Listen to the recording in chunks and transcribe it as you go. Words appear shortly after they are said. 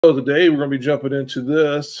So today we're going to be jumping into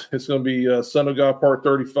this. It's going to be Son of God Part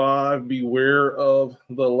 35, Beware of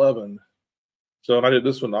the Leaven. So and I did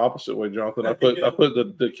this one the opposite way, Jonathan. I put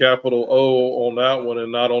the capital O on that one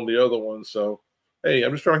and not on the other one. So, hey,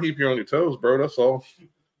 I'm just trying to keep you on your toes, bro. That's all.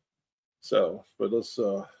 So, but let's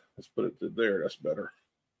put it there. That's better.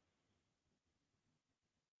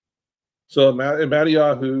 So in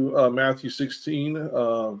Matthew 16,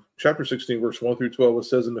 chapter 16, verse 1 through 12, it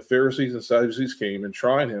says, "And the Pharisees and Sadducees came and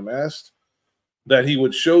trying him, asked that he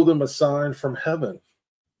would show them a sign from heaven.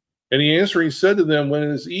 And he answering said to them, When it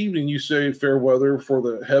is evening, you say fair weather, for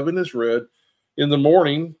the heaven is red. In the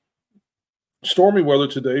morning, stormy weather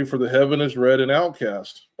today, for the heaven is red and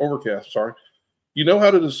overcast. You know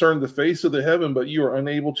how to discern the face of the heaven, but you are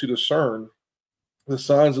unable to discern the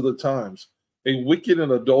signs of the times. A wicked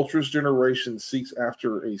and adulterous generation seeks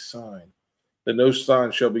after a sign, and no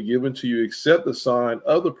sign shall be given to you except the sign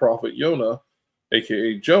of the prophet Jonah,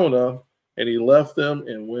 aka Jonah, and he left them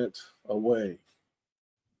and went away."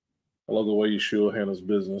 I love the way Yahshua handles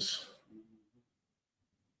business.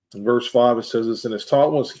 In verse 5, it says this, "And his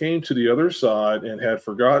taught ones came to the other side and had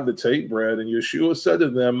forgotten to take bread. And Yahshua said to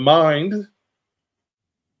them, Mind,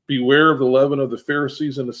 beware of the leaven of the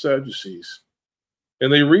Pharisees and the Sadducees.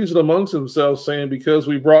 And they reasoned amongst themselves, saying, Because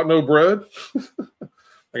we brought no bread."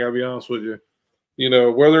 I got to be honest with you. You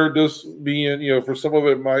know, whether this being, for some of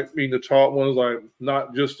it might mean the taught ones, like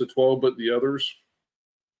not just the 12, but the others,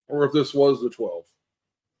 or if this was the 12.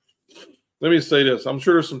 Let me say this. I'm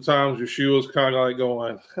sure some times Yeshua's kind of like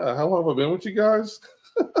going, how long have I been with you guys?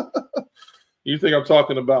 You think I'm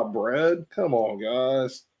talking about bread? Come on,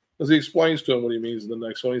 guys. As he explains to him what he means in the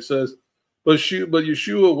next one, he says, But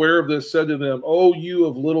Yeshua, aware of this, said to them, O you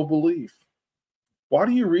of little belief, why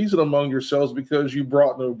do you reason among yourselves because you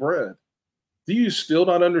brought no bread? Do you still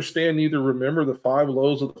not understand, neither remember the 5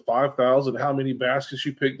 loaves of the 5,000, how many baskets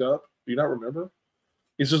you picked up? Do you not remember?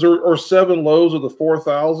 He says, or 7 loaves of the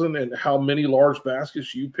 4,000, and how many large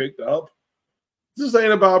baskets you picked up? This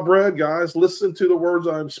ain't about bread, guys. Listen to the words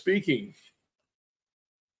I'm speaking.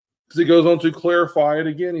 Because he goes on to clarify it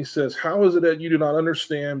again. He says, How is it that you do not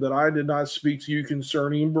understand that I did not speak to you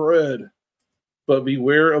concerning bread, but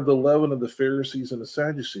beware of the leaven of the Pharisees and the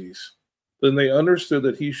Sadducees? Then they understood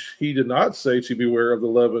that he did not say to beware of the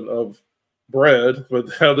leaven of bread,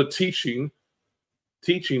 but how the teaching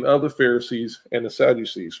of the Pharisees and the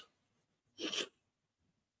Sadducees.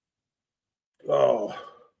 Oh,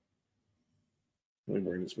 let me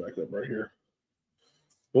bring this back up right here.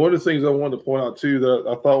 One of the things I wanted to point out too that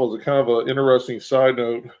I thought was a kind of an interesting side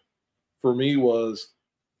note for me was,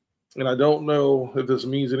 and I don't know if this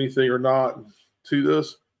means anything or not to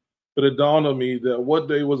this, but it dawned on me that what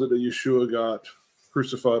day was it that Yeshua got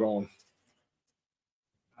crucified on?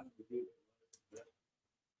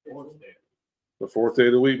 The 4th day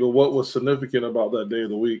of the week. But what was significant about that day of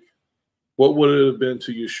the week? What would it have been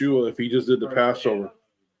to Yeshua if he just did the Passover?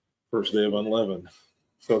 First day of unleavened.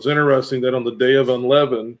 So it's interesting that on the day of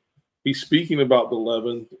unleavened, he's speaking about the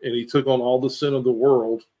leaven, and he took on all the sin of the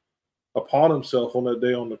world upon himself on that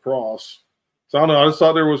day on the cross. So I don't know. I just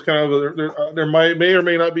thought there was kind of there may or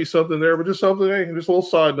may not be something there, but just something. Hey, just a little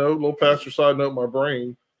side note, a little pastor side note in my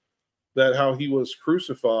brain, that how he was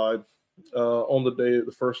crucified on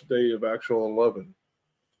the first day of actual unleavened.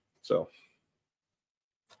 So.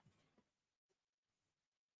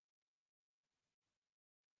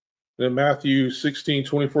 Then Matthew 16,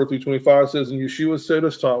 24 through 25 says, And Yeshua said to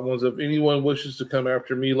his taught ones, If anyone wishes to come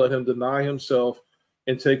after me, let him deny himself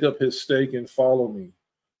and take up his stake and follow me.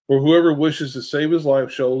 For whoever wishes to save his life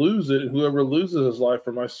shall lose it, and whoever loses his life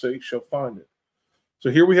for my sake shall find it. So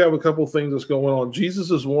here we have a couple of things that's going on. Jesus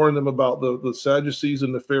is warning them about the Sadducees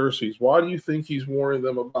and the Pharisees. Why do you think he's warning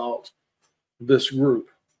them about this group?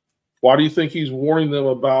 Why do you think he's warning them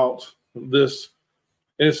about this?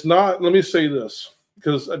 And it's not, let me say this,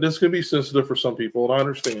 because this can be sensitive for some people, and I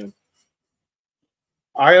understand.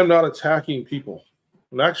 I am not attacking people.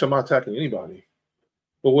 And actually, I'm not attacking anybody.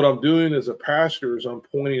 But what I'm doing as a pastor is I'm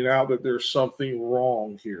pointing out that there's something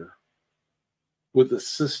wrong here with the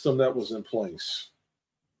system that was in place.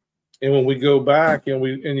 And when we go back, and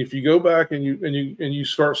if you go back and you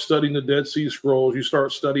start studying the Dead Sea Scrolls, you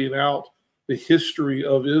start studying out the history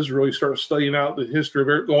of Israel, you start studying out the history of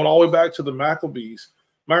it, going all the way back to the Maccabees.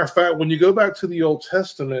 Matter of fact, when you go back to the Old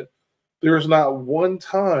Testament, there is not one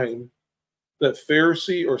time that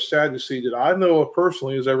Pharisee or Sadducee that I know of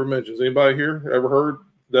personally has ever mentioned. Has anybody here ever heard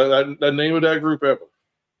that name of that group ever?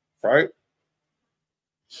 Right?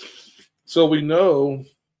 So we know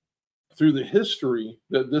through the history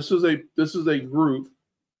that this is a group.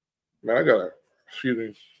 Man, I got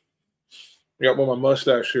one of my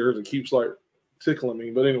mustache hairs that keeps like tickling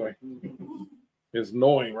me. But anyway, it's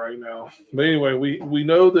annoying right now. But anyway, we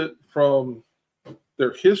know that from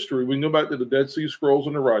their history, we can go back to the Dead Sea Scrolls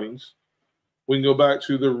and the writings. We can go back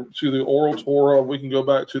to the oral Torah. We can go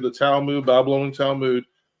back to the Talmud, Babylonian Talmud,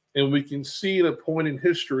 and we can see at a point in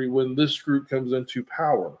history when this group comes into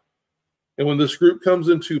power. And when this group comes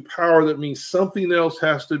into power, that means something else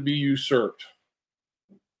has to be usurped.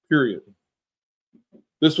 Period.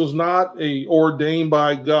 This was not ordained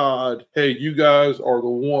by God, hey, you guys are the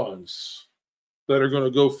ones that are going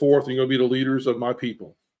to go forth and you're going to be the leaders of my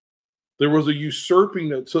people. There was a usurping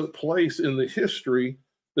that took place in the history.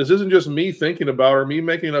 This isn't just me thinking about it or me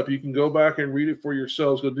making it up. You can go back and read it for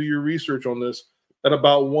yourselves. Go do your research on this at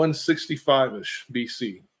about 165-ish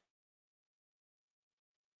BC.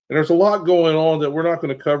 And there's a lot going on that we're not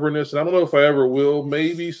going to cover in this. And I don't know if I ever will,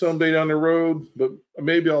 maybe someday down the road, but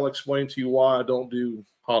maybe I'll explain to you why I don't do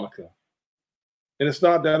Hanukkah. And it's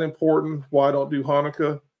not that important why I don't do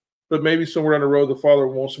Hanukkah, but maybe somewhere down the road, the Father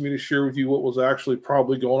wants me to share with you what was actually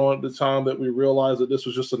probably going on at the time, that we realized that this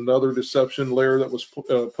was just another deception layer that was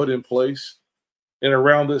put in place. And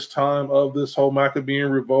around this time of this whole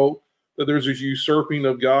Maccabean revolt, that there's a usurping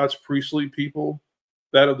of God's priestly people,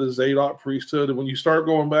 that of the Zadok priesthood. And when you start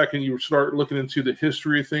going back and you start looking into the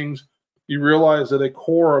history of things, you realize that a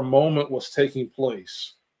Korah moment was taking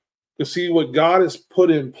place. To see what God has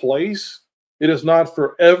put in place, it is not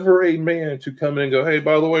forever a man to come in and go, hey,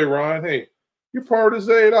 by the way, Ryan, hey, you're part of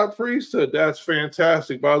the Zadok priesthood. That's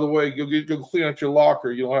fantastic. By the way, go clean out your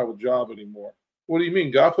locker. You don't have a job anymore. What do you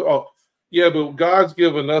mean? God put, oh, yeah, but God's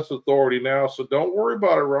given us authority now, so don't worry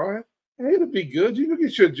about it, Ryan. Hey, it'll be good. You can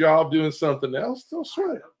get your job doing something else. Don't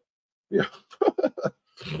sweat it. Yeah.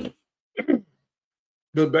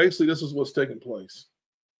 But basically, this is what's taking place.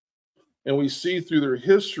 And we see through their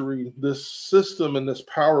history, this system and this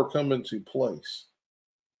power come into place.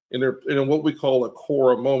 And in what we call a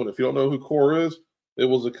Korah moment. If you don't know who Korah is, it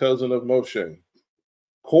was a cousin of Moshe.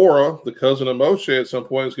 Korah, the cousin of Moshe, at some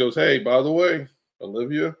point goes, hey, by the way,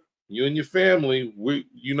 Olivia, you and your family,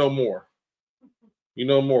 you know more. You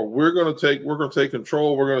know more. We're going to take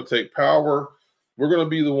control. We're going to take power. We're going to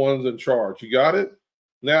be the ones in charge. You got it?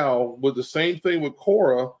 Now, with the same thing with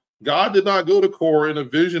Korah, God did not go to Korah in a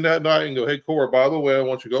vision that night and go, hey, Korah, by the way, I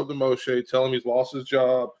want you to go up to Moshe, tell him he's lost his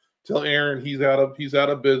job, tell Aaron he's out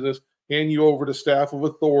of business, hand you over the staff of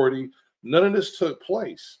authority. None of this took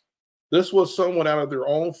place. This was someone out of their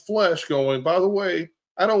own flesh going, by the way,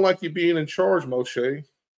 I don't like you being in charge, Moshe.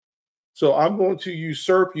 So I'm going to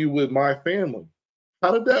usurp you with my family.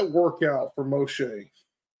 How did that work out for Moshe?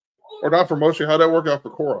 Or not for Moshe, how did that work out for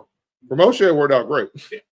Korah? For Moshe, it worked out great,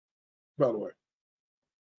 by the way.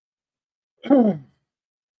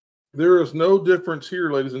 There is no difference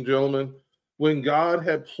here, ladies and gentlemen. When God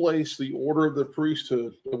had placed the order of the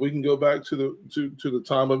priesthood, we can go back to the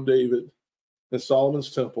time of David and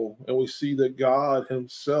Solomon's temple, and we see that God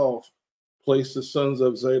himself placed the sons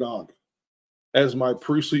of Zadok as my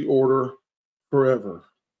priestly order forever.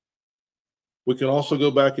 We can also go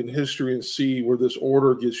back in history and see where this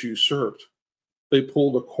order gets usurped. They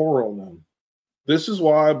pulled a Korah on them. This is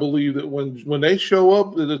why I believe that when they show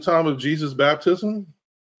up at the time of Jesus' baptism,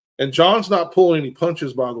 and John's not pulling any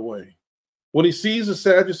punches, by the way. When he sees the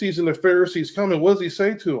Sadducees and the Pharisees coming, what does he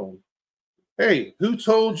say to them? Hey, who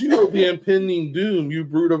told you of the impending doom, you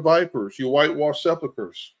brood of vipers, you whitewashed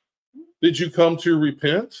sepulchres? Did you come to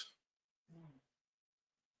repent?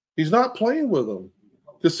 He's not playing with them.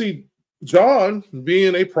 Because see, John,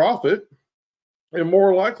 being a prophet, and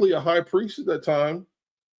more likely a high priest at that time,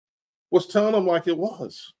 was telling them like it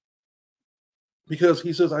was. Because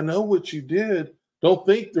he says, I know what you did. Don't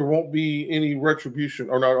think there won't be any retribution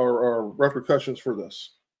or repercussions for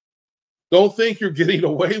this. Don't think you're getting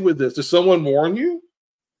away with this. Did someone warn you?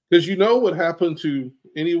 Because you know what happened to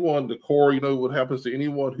anyone, the Korah, you know what happens to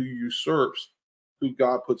anyone who usurps who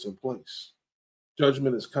God puts in place.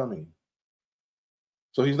 Judgment is coming.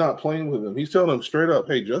 So he's not playing with them. He's telling them straight up,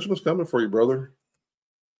 hey, judgment's coming for you, brother.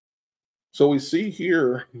 So we see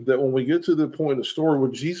here that when we get to the point of the story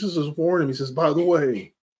where Jesus is warning, he says, by the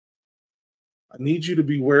way, I need you to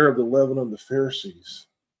beware of the leaven of the Pharisees.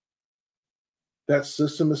 That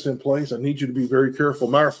system is in place. I need you to be very careful.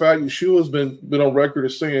 Matter of fact, Yahshua's been on record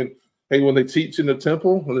as saying, hey, when they teach in the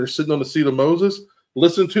temple, when they're sitting on the seat of Moses,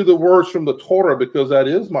 listen to the words from the Torah, because that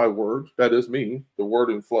is my word. That is me, the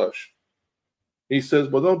word in flesh. He says,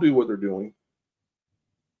 but don't do what they're doing.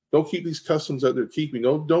 Don't keep these customs that they're keeping.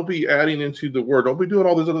 Don't be adding into the word. Don't be doing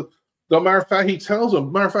all this other. Matter of fact, he tells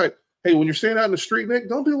them, matter of fact, hey, when you're standing out in the street, Nick,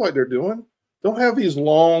 don't do like they're doing. Don't have these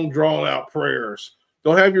long, drawn-out prayers.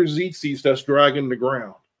 Don't have your tzitzis that's dragging the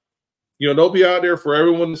ground. Don't be out there for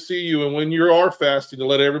everyone to see you. And when you are fasting, to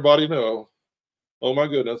let everybody know, oh my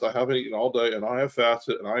goodness, I haven't eaten all day and I have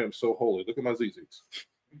fasted and I am so holy. Look at my zizis.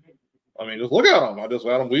 I mean, just look at them. I just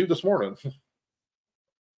had them weave this morning.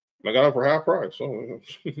 I got them for half price. So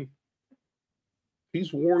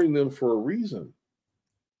he's warning them for a reason.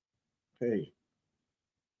 Hey,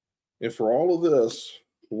 and for all of this,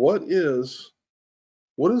 what is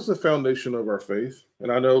the foundation of our faith?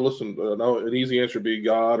 And I know, listen, an easy answer would be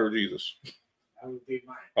God or Jesus. That would be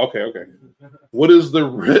mine. Okay. What is the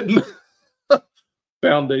written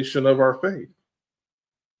foundation of our faith?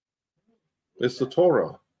 It's the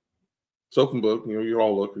Torah. It's open book. You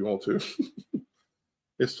all look if you want to.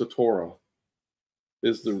 It's the Torah.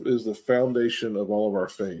 Is the foundation of all of our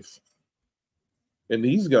faith. And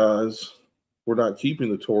these guys were not keeping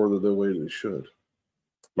the Torah the way they should.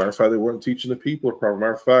 Matter of fact, they weren't teaching the people properly.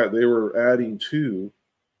 Matter of fact, they were adding to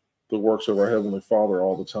the works of our Heavenly Father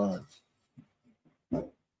all the time.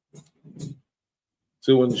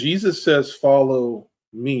 So when Jesus says, follow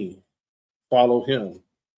me, follow him,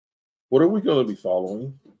 what are we going to be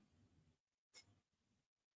following?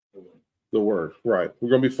 The word, right? We're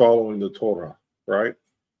going to be following the Torah, right?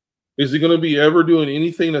 Is he going to be ever doing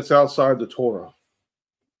anything that's outside the Torah?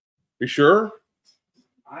 You sure?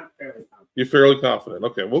 I'm fairly confident. You're fairly confident.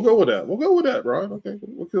 Okay, we'll go with that. We'll go with that, right? Okay,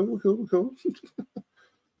 we're cool.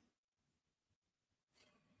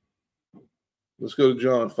 Let's go to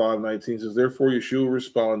John 5:19. It says, therefore Yeshua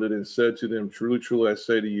responded and said to them, truly, truly, I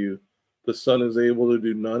say to you, the Son is able to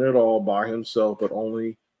do none at all by himself, but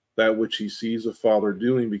only that which he sees the Father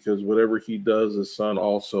doing, because whatever he does, the Son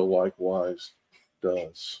also likewise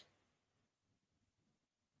does.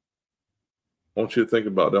 I want you to think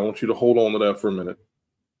about that. I want you to hold on to that for a minute.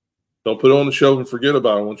 Don't put it on the shelf and forget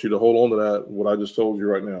about it. I want you to hold on to that, what I just told you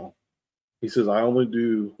right now. He says, I only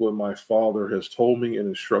do what my Father has told me and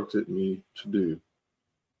instructed me to do.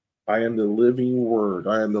 I am the living word.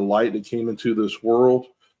 I am the light that came into this world.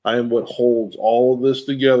 I am what holds all of this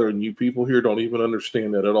together. And you people here don't even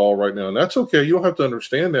understand that at all right now. And that's okay. You don't have to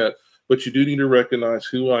understand that, but you do need to recognize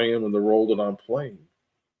who I am and the role that I'm playing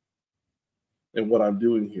and what I'm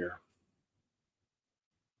doing here.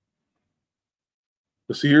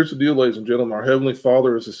 But see, here's the deal, ladies and gentlemen. Our Heavenly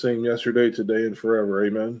Father is the same yesterday, today, and forever.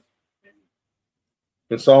 Amen.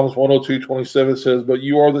 In Psalms 102:27 says, but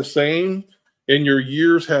you are the same, and your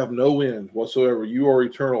years have no end whatsoever. You are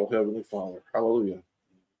eternal, Heavenly Father. Hallelujah.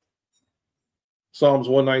 Psalms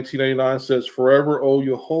 119:89 says, forever, O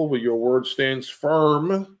Jehovah, your word stands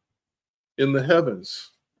firm in the heavens.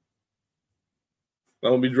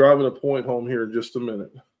 I'll be driving a point home here in just a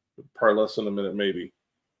minute. Probably less than a minute, maybe.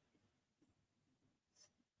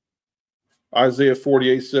 Isaiah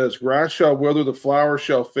 48 says, grass shall wither, the flower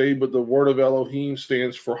shall fade, but the word of Elohim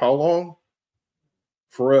stands for how long?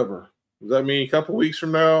 Forever. Does that mean a couple weeks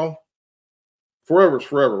from now? Forever is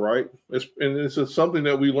forever, right? It's something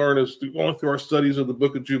that we learn as going through our studies of the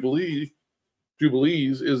book of Jubilees,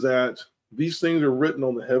 is that these things are written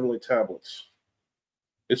on the heavenly tablets.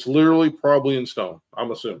 It's literally probably in stone,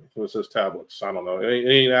 I'm assuming. It says tablets. I don't know. It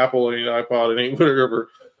ain't Apple, it ain't iPod, it ain't whatever.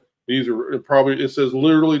 These are probably, it says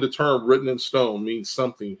literally the term written in stone means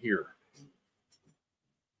something here.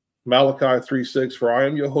 Malachi 3:6, for I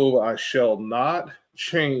am Jehovah, I shall not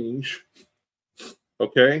change.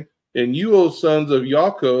 Okay. And you, O sons of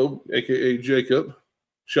Jacob, aka Jacob,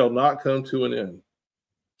 shall not come to an end.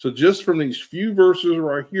 So just from these few verses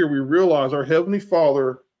right here, we realize our Heavenly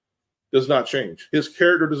Father does not change. His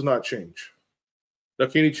character does not change. Now,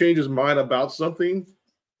 can he change his mind about something?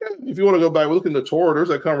 If you want to go back, look in the Torah, there's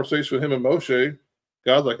that conversation with him and Moshe.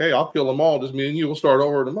 God's like, hey, I'll kill them all. Just me and you will start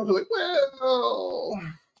over. And Moshe's like, well,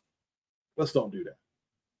 let's don't do that.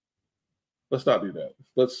 Let's not do that.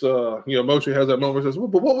 Let's, Moshe has that moment and says, well,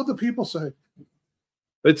 but what would the people say?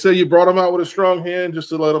 They'd say you brought them out with a strong hand just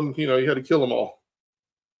to let them, you had to kill them all.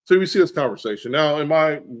 So we see this conversation. Now, in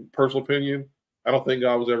my personal opinion, I don't think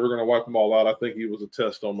God was ever going to wipe them all out. I think he was a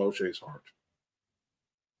test on Moshe's heart.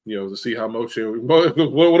 To see how Moshe, what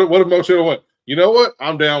if Moshe went, you know what?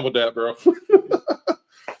 I'm down with that, bro.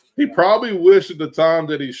 He probably wished at the time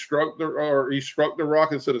that he struck the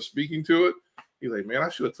rock instead of speaking to it. He's like, man, I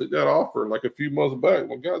should have took that offer like a few months back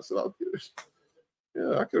when God said, I'll get it.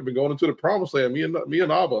 Yeah, I could have been going into the promised land, me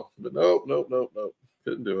and Abba. But nope.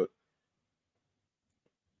 Couldn't do it.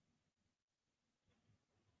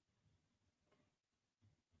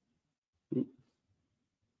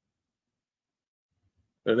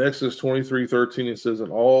 In Exodus 23:13, it says,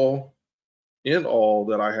 in all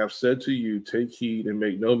that I have said to you, take heed and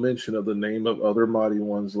make no mention of the name of other mighty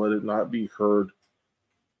ones. Let it not be heard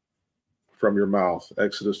from your mouth.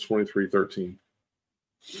 Exodus 23:13.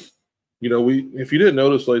 You know, if you didn't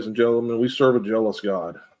notice, ladies and gentlemen, we serve a jealous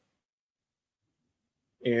God.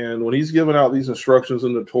 And when he's giving out these instructions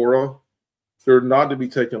in the Torah, they're not to be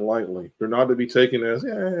taken lightly. They're not to be taken as,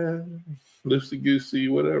 loosey-goosey,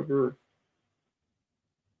 whatever.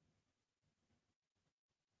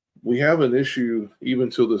 We have an issue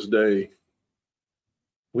even to this day.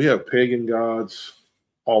 We have pagan gods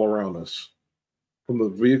all around us, from the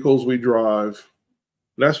vehicles we drive.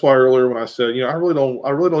 And that's why earlier when I said, I really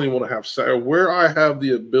don't even want to have, where I have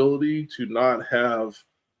the ability to not have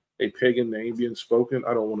a pagan name being spoken,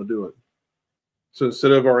 I don't want to do it. So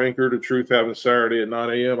instead of our Anchor to Truth having Saturday at 9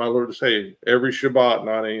 a.m., I learned to say every Shabbat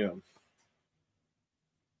 9 a.m.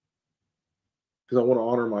 Because I want to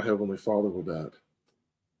honor my Heavenly Father with that.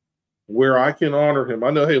 Where I can honor him. I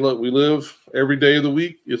know, hey, look, we live every day of the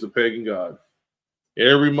week is a pagan god.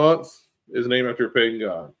 Every month is named after a pagan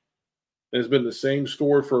god. And it's been the same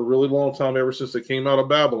story for a really long time, ever since they came out of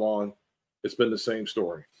Babylon. It's been the same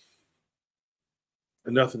story.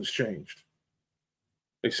 And nothing's changed.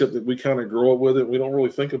 Except that we kind of grow up with it. We don't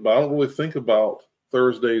really think about, I don't really think about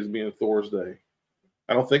Thursdays being Thor's Day.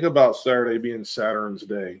 I don't think about Saturday being Saturn's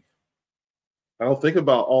Day. I don't think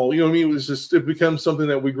about all, you know what I mean? It becomes something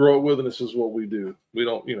that we grow up with, and this is what we do. We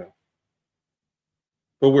don't,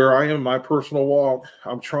 But where I am in my personal walk,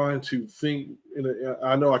 I'm trying to think,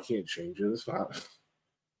 I know I can't change it. It's not.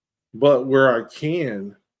 But where I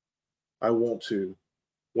can, I want to.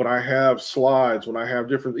 When I have slides, when I have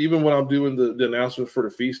different, even when I'm doing the announcements for the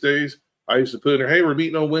feast days, I used to put in there, hey, we're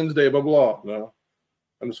meeting on Wednesday, blah, blah. No,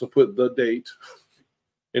 I'm just going to put the date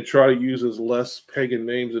and try to use as less pagan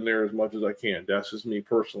names in there as much as I can. That's just me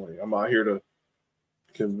personally. I'm not here to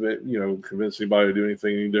convince anybody to do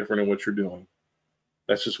anything any different than what you're doing.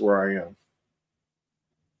 That's just where I am.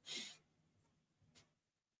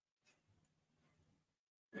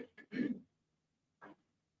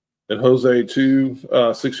 In Hosea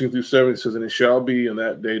 2, 16 through 7, it says, and it shall be in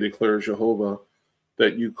that day, declares Jehovah,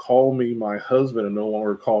 that you call me my husband and no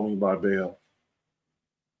longer call me by Baal.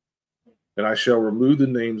 And I shall remove the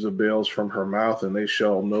names of Baals from her mouth, and they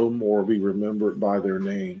shall no more be remembered by their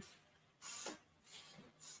name.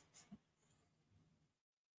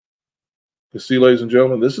 You see, ladies and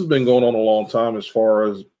gentlemen, this has been going on a long time as far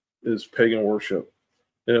as pagan worship.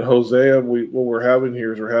 And in Hosea, what we're having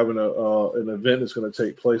here is we're having an event that's going to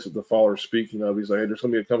take place that the Father is speaking of. He's like, hey, there's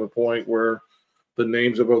going to be a coming point where the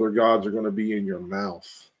names of other gods are going to be in your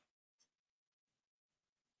mouth.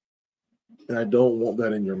 And I don't want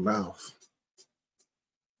that in your mouth.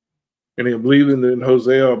 And I believe in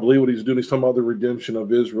Hosea, I believe what he's doing, he's talking about the redemption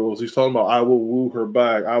of Israel. He's talking about, I will woo her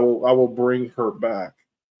back. I will bring her back.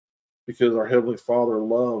 Because our Heavenly Father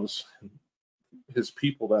loves his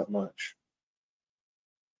people that much.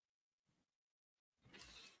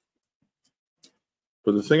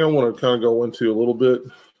 But the thing I want to kind of go into a little bit,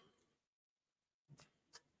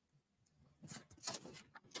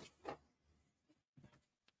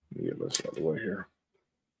 let me get this out of the way here.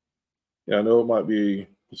 Yeah, I know it might be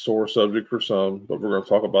a sore subject for some, but we're going to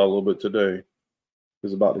talk about a little bit today.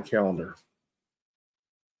 Is about the calendar.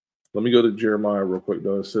 Let me go to Jeremiah real quick,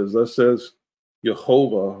 though. It says, thus says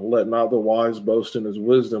Jehovah, let not the wise boast in his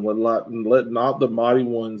wisdom, let not the mighty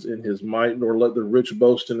ones in his might, nor let the rich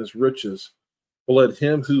boast in his riches. But let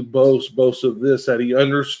him who boasts boast of this, that he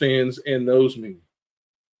understands and knows me.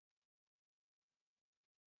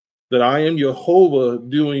 That I am Jehovah,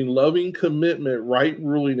 doing loving commitment, right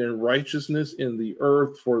ruling, and righteousness in the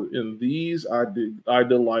earth, for in these I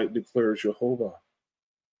delight, declares Jehovah.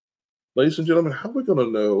 Ladies and gentlemen, how are we going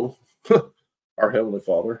to know our Heavenly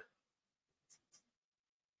Father?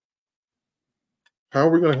 How are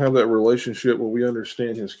we going to have that relationship where we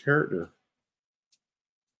understand his character?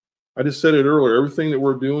 I just said it earlier. Everything that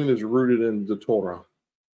we're doing is rooted in the Torah,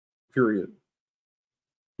 period.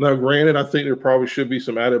 Now, granted, I think there probably should be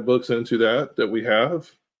some added books into that we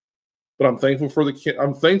have, but I'm thankful for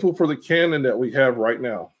the canon that we have right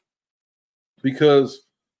now, because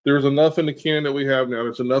there's enough in the canon that we have now.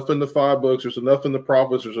 There's enough in the 5 books. There's enough in the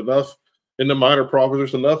prophets. There's enough in the minor prophets.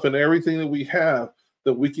 There's enough in everything that we have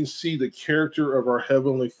that we can see the character of our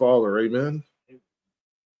Heavenly Father. Amen.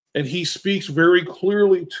 And he speaks very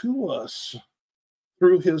clearly to us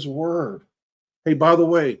through his word. Hey, by the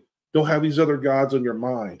way, don't have these other gods on your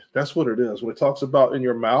mind. That's what it is. When it talks about in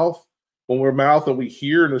your mouth, when we're mouth and we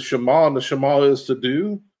hear in the Shema is to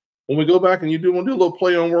do. When we go back and want to do a little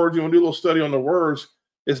play on words, you want to do a little study on the words,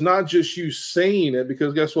 it's not just you saying it,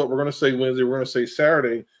 because guess what? We're going to say Wednesday, we're going to say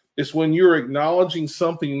Saturday. It's when you're acknowledging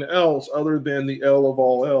something else other than the L of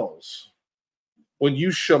all L's. When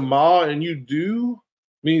you Shema and you do,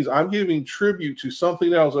 means I'm giving tribute to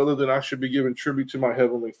something else other than I should be giving tribute to my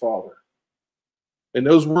Heavenly Father. And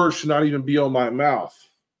those words should not even be on my mouth,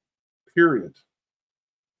 period,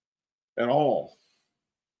 at all.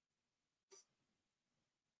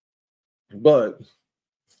 But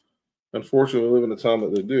unfortunately, we live in a time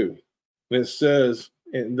that they do. And it says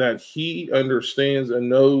that he understands and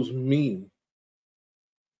knows me.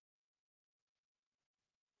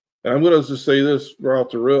 And I'm going to just say this right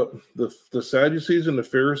off the rip. The Sadducees and the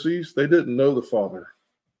Pharisees, they didn't know the Father.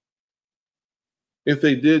 If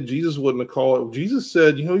they did, Jesus wouldn't have called it. Jesus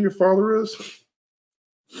said, you know who your father is?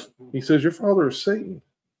 He says, your father is Satan.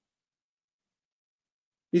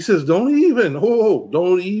 He says, don't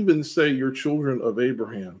even say you're children of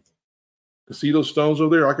Abraham. You see those stones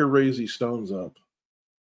over there? I could raise these stones up.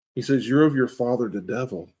 He says, you're of your father, the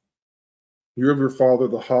devil. You're of your father,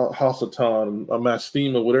 the Hasatan, a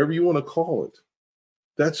Mastema, whatever you want to call it.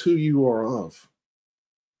 That's who you are of.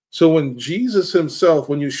 So when Jesus himself,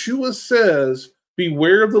 when Yahshua says,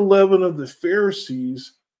 beware of the leaven of the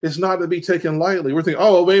Pharisees, it's not to be taken lightly. We're thinking,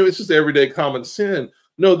 oh, maybe it's just everyday common sin.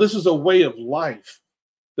 No, this is a way of life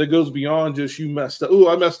that goes beyond just you messed up. Oh,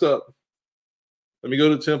 I messed up. Let me go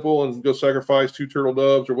to the temple and go sacrifice 2 turtle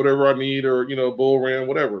doves or whatever I need, or, bull ram,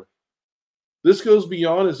 whatever. This goes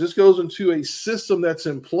beyond this. This goes into a system that's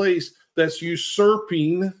in place that's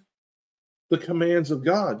usurping the commands of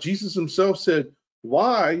God. Jesus himself said,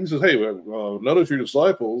 why? He says, hey, none of your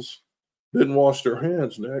disciples didn't wash their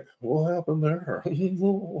hands, Nick. What happened there?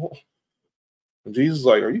 And Jesus is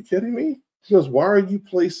like, are you kidding me? He goes, why are you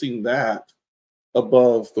placing that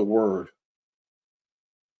above the word?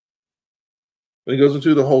 And he goes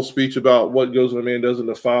into the whole speech about what goes in a man doesn't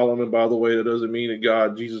defile him. And by the way, that doesn't mean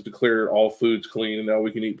that Jesus declared all foods clean and now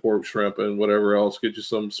we can eat pork, shrimp, and whatever else. Get you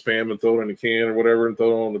some Spam and throw it in a can or whatever and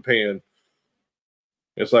throw it on the pan.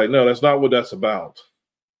 It's like, no, that's not what that's about.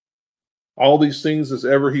 All these things as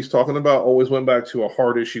ever he's talking about always went back to a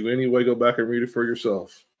heart issue anyway. Go back and read it for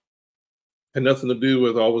yourself. Had nothing to do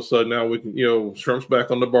with all of a sudden now we can, shrimp's back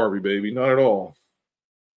on the Barbie, baby. Not at all.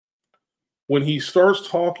 When he starts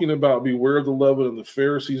talking about beware of the leaven of the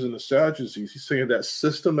Pharisees and the Sadducees, he's saying that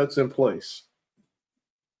system that's in place.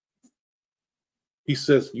 He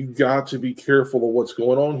says, you got to be careful of what's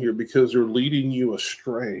going on here because they're leading you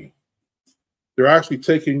astray. They're actually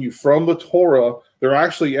taking you from the Torah. They're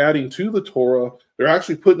actually adding to the Torah. They're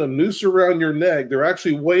actually putting a noose around your neck. They're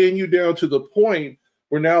actually weighing you down to the point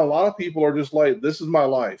where now a lot of people are just like, this is my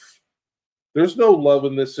life. There's no love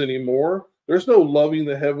in this anymore. There's no loving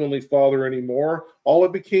the Heavenly Father anymore. All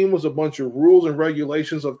it became was a bunch of rules and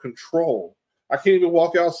regulations of control. I can't even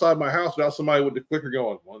walk outside my house without somebody with the clicker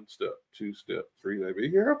going 1 step, 2 step, 3.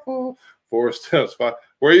 Be careful. 4 steps, 5.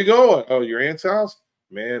 Where are you going? Oh, your aunt's house?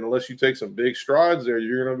 Man, unless you take some big strides there,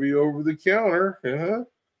 you're going to be over the counter.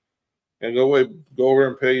 And go over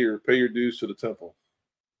and pay your dues to the temple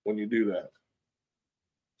when you do that.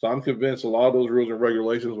 So I'm convinced a lot of those rules and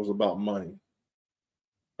regulations was about money.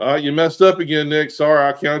 You messed up again, Nick. Sorry,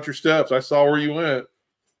 I count your steps. I saw where you went.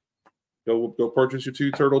 Go purchase your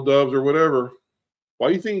 2 turtle doves or whatever. Why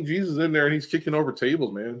do you think Jesus is in there and he's kicking over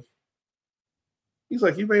tables, man? He's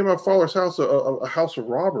like, you made my father's house a house of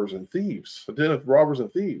robbers and thieves, a den of robbers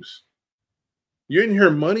and thieves. You didn't hear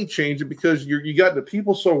money changing because you got the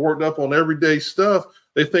people so worked up on everyday stuff.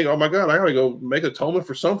 They think, oh my God, I got to go make atonement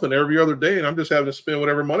for something every other day, and I'm just having to spend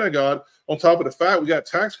whatever money I got. On top of the fact, we got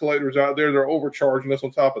tax collectors out there that are overcharging us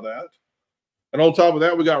on top of that. And on top of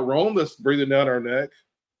that, we got Rome that's breathing down our neck.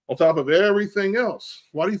 On top of everything else.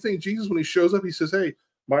 Why do you think Jesus, when he shows up, he says, hey,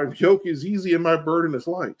 my yoke is easy and my burden is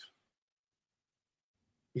light?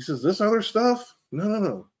 He says, this other stuff?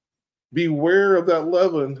 No. Beware of that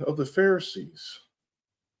leaven of the Pharisees.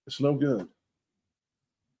 It's no good.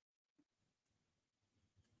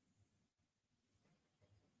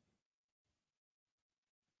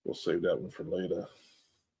 We'll save that one for later.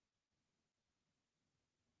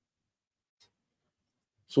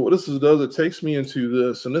 So what this does, it takes me into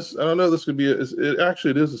this, and this, I don't know, this could be, it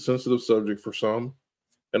is a sensitive subject for some,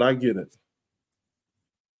 and I get it.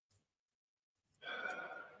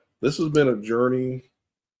 This has been a journey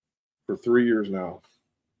for 3 years now.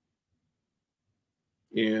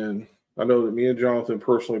 And I know that me and Jonathan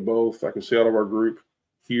personally both, I can see out of our group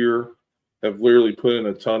here, have literally put in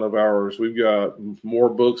a ton of hours. We've got more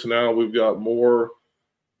books now. We've got more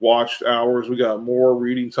watched hours. We got more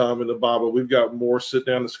reading time in the Bible. We've got more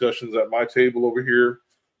sit-down discussions at my table over here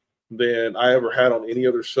than I ever had on any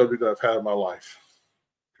other subject that I've had in my life,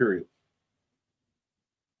 period.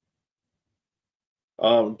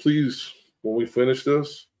 Please, when we finish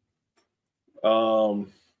this,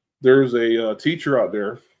 there's a teacher out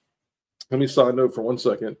there. Let me side note for 1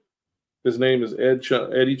 second. His name is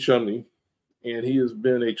Eddie Chumney. and he has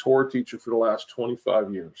been a Torah teacher for the last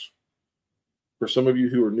 25 years. For some of you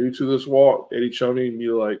who are new to this walk, Eddie Chummy,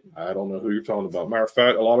 you're like, I don't know who you're talking about. Matter of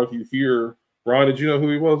fact, a lot of you here, Ryan, did you know who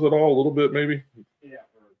he was at all? A little bit, maybe? Yeah,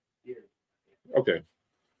 for years. Okay.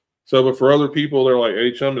 So, but for other people, they're like,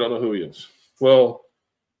 Eddie Chummy, don't know who he is. Well,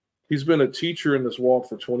 he's been a teacher in this walk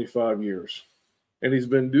for 25 years, and he's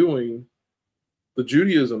been doing the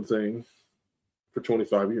Judaism thing for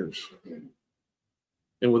 25 years.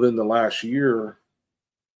 And within the last year,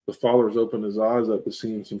 the Father has opened his eyes up to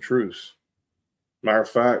seeing some truths. Matter of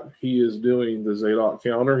fact, he is doing the Zadok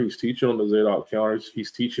counter. He's teaching on the Zadok counters.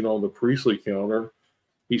 He's teaching on the priestly counter.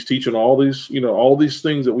 He's teaching all these, all these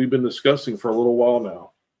things that we've been discussing for a little while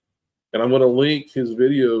now. And I'm going to link his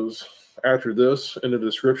videos after this in the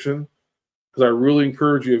description, because I really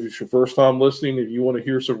encourage you, if it's your first time listening, if you want to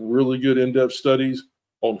hear some really good in-depth studies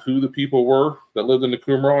on who the people were that lived in the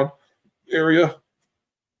Qumran area,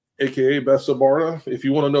 aka Betsabarta, if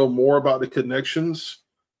you want to know more about the connections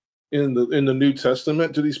in the New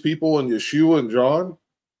Testament to these people and Yahshua and John,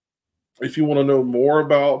 if you want to know more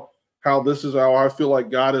about how this is how I feel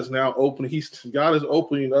like God is now opening, God is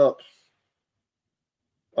opening up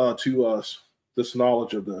to us this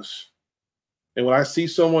knowledge of this. And when I see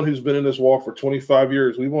someone who's been in this walk for 25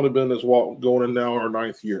 years, we've only been in this walk going in now our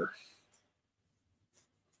 9th year.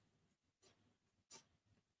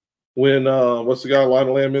 When what's the guy, Light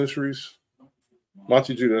of Land Ministries?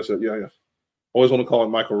 Monty Judah, that's it. Yeah. Always want to call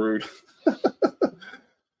him Michael Rood.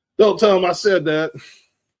 Don't tell him I said that.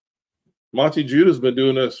 Monty Judah's been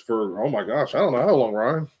doing this for, oh my gosh, I don't know how long,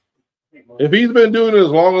 Ryan. If he's been doing it as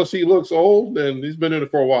long as he looks old, then he's been doing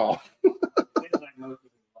it for a while.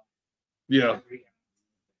 Yeah.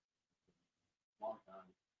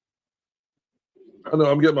 I know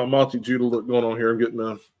I'm getting my Monty Judah look going on here. I'm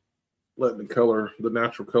getting letting the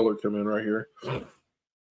natural color come in right here.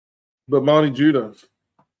 But Monty Judah,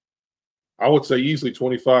 I would say easily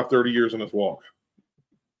 25, 30 years in this walk,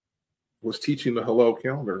 was teaching the Hillel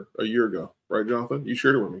calendar a year ago. Right, Jonathan? You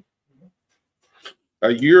shared it with me.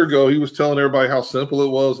 A year ago, he was telling everybody how simple it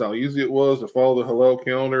was, how easy it was to follow the Hillel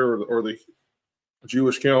calendar or the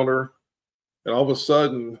Jewish calendar. And all of a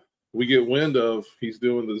sudden, we get wind of he's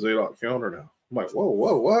doing the Zadok calendar now. I'm like,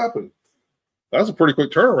 whoa, what happened? That's a pretty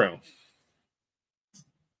quick turnaround.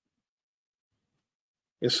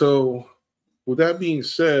 And so, with that being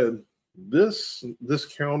said, this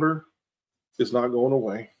calendar is not going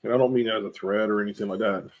away. And I don't mean that as a threat or anything like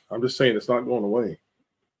that. I'm just saying it's not going away.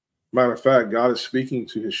 Matter of fact, God is speaking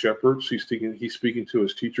to his shepherds. He's speaking to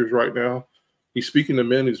his teachers right now. He's speaking to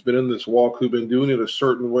men who's been in this walk, who've been doing it a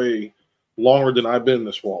certain way longer than I've been in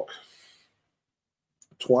this walk.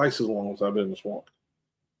 Twice as long as I've been in this walk.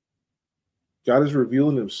 God is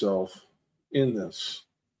revealing himself in this.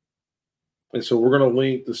 And so we're going to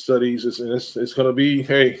link the studies. It's going to be,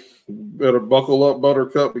 hey, better buckle up,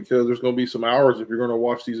 Buttercup, because there's going to be some hours if you're going to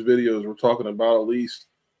watch these videos. We're talking about at least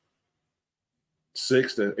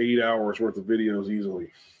 6 to 8 hours worth of videos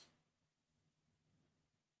easily.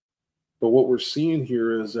 But what we're seeing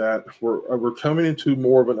here is that we're coming into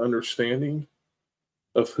more of an understanding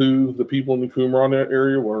of who the people in the Qumran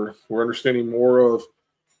area were. We're understanding more of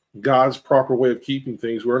God's proper way of keeping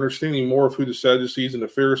things. We're understanding more of who the Sadducees and the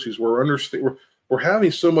Pharisees were. We're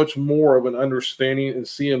having so much more of an understanding and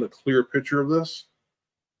seeing a clear picture of this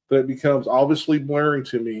that it becomes obviously blaring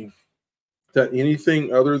to me that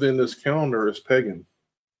anything other than this calendar is pagan.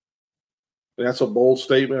 And that's a bold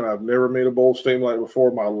statement. I've never made a bold statement like before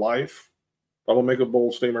in my life. I'm going to make a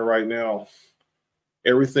bold statement right now.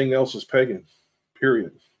 Everything else is pagan,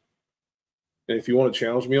 period. And if you want to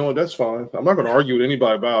challenge me on it, that's fine. I'm not going to argue with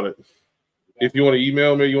anybody about it. If you want to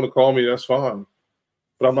email me, you want to call me, that's fine.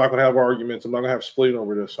 But I'm not going to have arguments. I'm not going to have splitting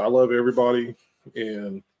over this. I love everybody.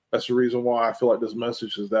 And that's the reason why I feel like this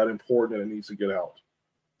message is that important and it needs to get out.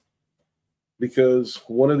 Because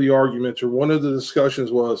one of the arguments or one of the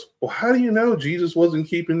discussions was, well, how do you know Jesus wasn't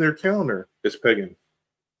keeping their calendar? It's pagan.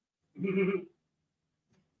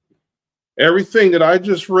 Everything that I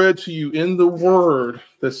just read to you in the word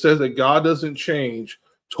that says that God doesn't change,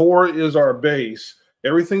 Torah is our base.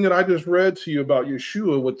 Everything that I just read to you about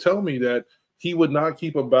Yahshua would tell me that he would not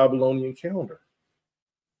keep a Babylonian calendar.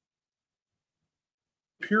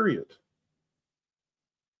 Period.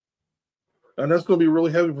 And that's going to be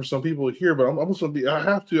really heavy for some people to hear, but I'm almost going to be, I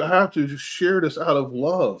have to just share this out of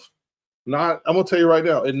love. I'm going to tell you right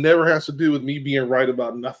now, it never has to do with me being right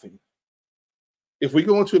about nothing. If we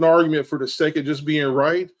go into an argument for the sake of just being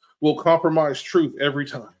right, we'll compromise truth every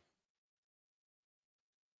time.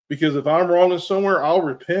 Because if I'm wrong in somewhere, I'll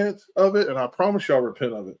repent of it, and I promise you I'll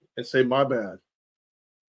repent of it and say, my bad.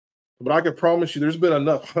 But I can promise you there's been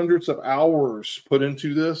enough hundreds of hours put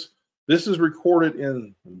into this. This is recorded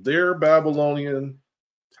in their Babylonian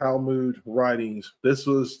Talmud writings. This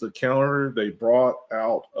was the calendar they brought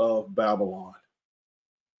out of Babylon.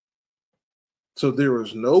 So there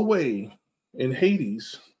is no way in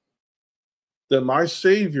Hades that my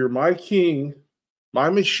Savior, my King, my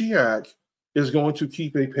Mashiach is going to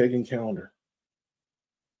keep a pagan calendar.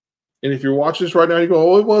 And if you're watching this right now, you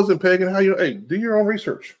go, oh, it wasn't pagan. How you know? Hey, do your own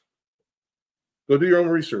research. Go do your own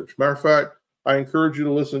research. Matter of fact, I encourage you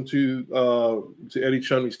to listen to Eddie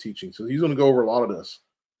Chumney's teaching. So he's going to go over a lot of this.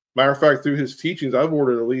 Matter of fact, through his teachings, I've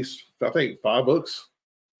ordered at least, I think, 5 books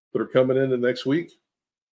that are coming in the next week.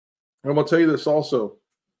 I'm going to tell you this also.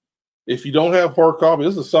 If you don't have hard copies,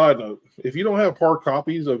 this is a side note. If you don't have hard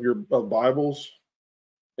copies of your Bibles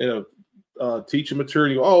and teaching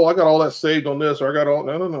material, you go, oh, I got all that saved on this, or I got all.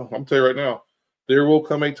 No. I'm going to tell you right now, there will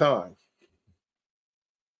come a time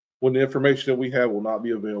when the information that we have will not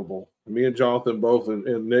be available. Me and Jonathan both,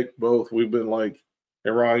 and Nick both, we've been like,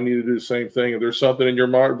 and Ryan, you need to do the same thing. If there's something in your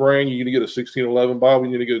brain, you need to get a 1611 Bible,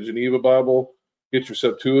 you need to get a Geneva Bible, get your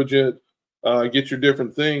Septuagint, get your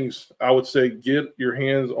different things. I would say get your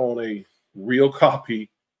hands on a real copy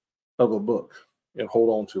of a book and hold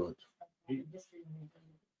on to it.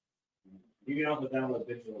 You can also download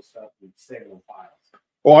digital stuff and save it on files.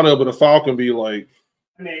 Oh, I know, but a file can be like,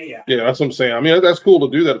 yeah, that's what I'm saying. I mean, that's cool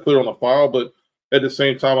to do that, to put it on a file, but at the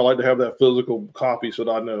same time, I like to have that physical copy so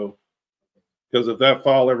that I know. Because if that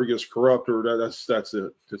file ever gets corrupted, that's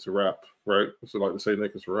it. It's a wrap, right? So I like to say,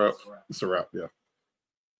 Nick, it's a wrap. It's a wrap, yeah.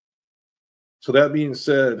 So that being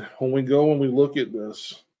said, when we go and we look at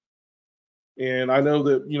this, and I know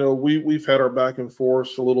that, we've had our back and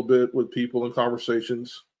forth a little bit with people in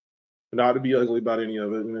conversations, not to be ugly about any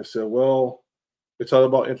of it. And they said, well, it's all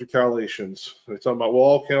about intercalations. They're talking about, well,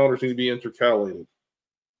 all calendars need to be intercalated.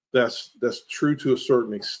 That's true to a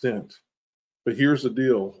certain extent. But here's the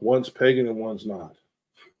deal. One's pagan and one's not.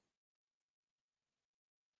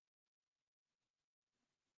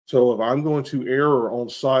 So if I'm going to err on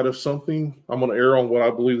side of something, I'm going to err on what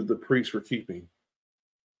I believe that the priests were keeping.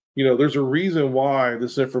 There's a reason why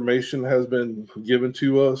this information has been given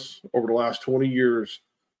to us over the last 20 years.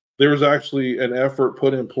 There was actually an effort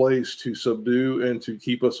put in place to subdue and to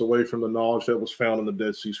keep us away from the knowledge that was found in the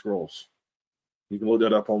Dead Sea Scrolls. You can look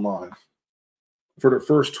that up online. For the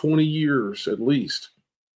first 20 years, at least,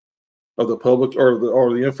 of the public or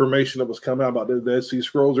the information that was coming out about the Dead Sea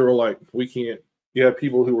Scrolls, they were like, we can't. You have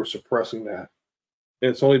people who were suppressing that.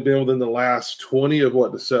 And it's only been within the last 20 of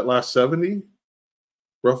last 70?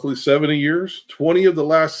 Roughly 70 years? 20 of the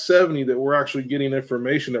last 70 that we're actually getting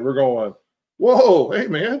information that we're going, whoa, hey,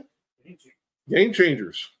 man. Game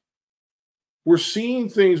changers. We're seeing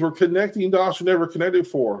things. We're connecting dots we never connected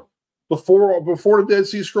for. Before the Dead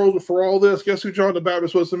Sea Scrolls, before all this, guess who John the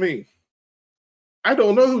Baptist was to me? I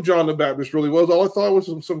don't know who John the Baptist really was. All I thought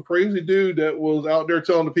was some crazy dude that was out there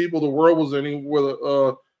telling the people the world was ending with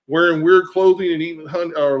wearing weird clothing and eating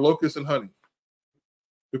honey, or locusts and honey.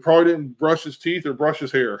 He probably didn't brush his teeth or brush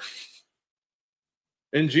his hair.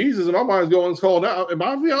 And Jesus, in my mind, is going calling out. And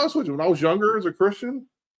I'll be honest with you, when I was younger as a Christian,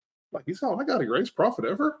 like he's calling, I got a greatest prophet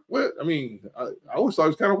ever. What? I mean, I always thought it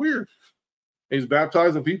was kind of weird. He's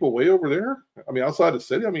baptizing people way over there. I mean, outside the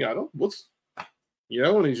city. I mean,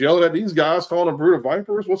 and he's yelling at these guys, calling them brood of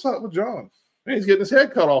vipers. What's up with John? And he's getting his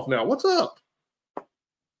head cut off now. What's up?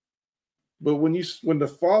 But when the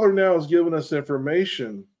Father now is giving us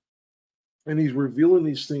information and he's revealing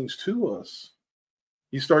these things to us,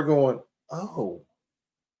 you start going, oh,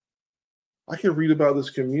 I can read about this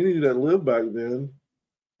community that lived back then.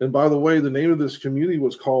 And by the way, the name of this community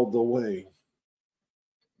was called The Way.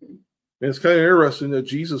 And it's kind of interesting that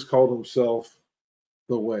Jesus called himself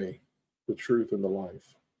the way, the truth, and the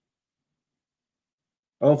life.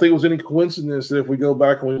 I don't think it was any coincidence that if we go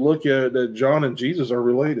back and we look at it, that John and Jesus are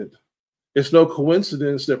related. It's no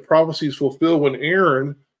coincidence that prophecies fulfill when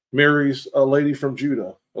Aaron marries a lady from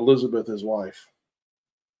Judah, Elizabeth, his wife.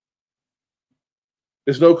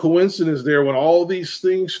 It's no coincidence there when all these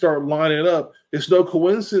things start lining up. It's no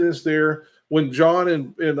coincidence there when John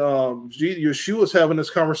and Yahshua is having this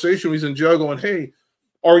conversation. He's in jail going, hey,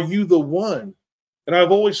 are you the one? And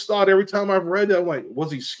I've always thought every time I've read that, I'm like,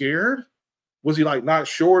 was he scared? Was he like not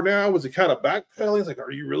sure now? Was he kind of backpedaling? He's like,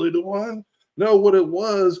 are you really the one? No, what it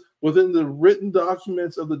was within the written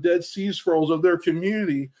documents of the Dead Sea Scrolls of their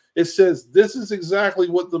community, it says this is exactly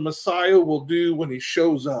what the Messiah will do when he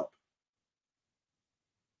shows up.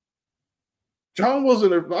 John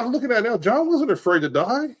wasn't, I'm looking at it now, John wasn't afraid to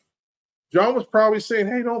die. John was probably saying,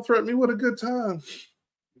 hey, don't threaten me with a good time.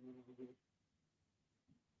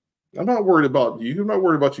 I'm not worried about you. I'm not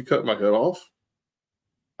worried about you cutting my head off.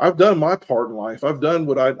 I've done my part in life. I've done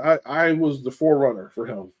what I was the forerunner for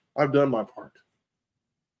him. I've done my part.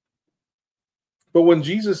 But when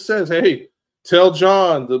Jesus says, hey, tell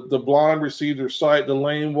John the blind receive their sight, the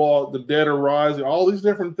lame walk, the dead are rising, all these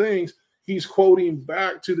different things, he's quoting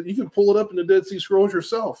back to you can pull it up in the Dead Sea Scrolls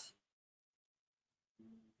yourself.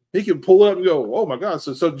 He can pull it up and go, oh my God.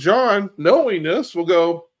 So John, knowing this, will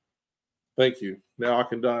go, thank you. Now I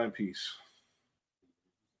can die in peace.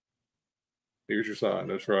 Here's your sign.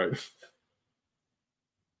 That's right.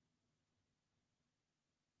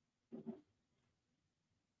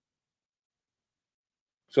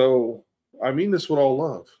 So I mean this with all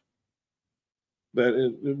love.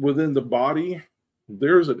 That within the body,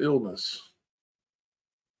 there's an illness.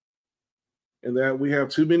 And that we have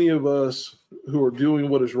too many of us who are doing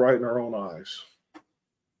what is right in our own eyes.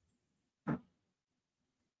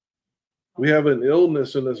 We have an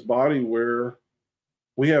illness in this body where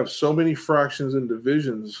we have so many fractions and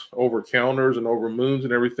divisions over counters and over moons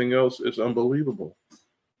and everything else. It's unbelievable.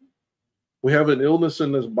 We have an illness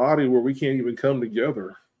in this body where we can't even come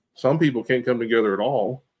together. Some people can't come together at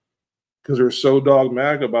all because they're so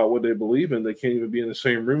dogmatic about what they believe in, they can't even be in the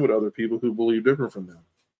same room with other people who believe different from them.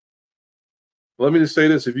 Let me just say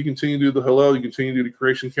this. If you continue to do the Hallel, you continue to do the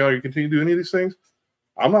creation count, you continue to do any of these things,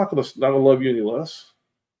 I'm not going to love you any less.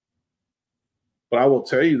 But I will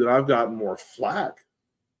tell you that I've gotten more flack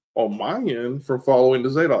on my end for following the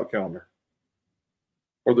Zadok counter,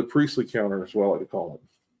 or the priestly counter as well, I like to call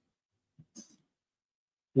it.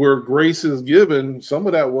 Where grace is given, some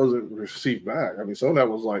of that wasn't received back. I mean, some of that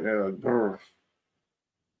was like, and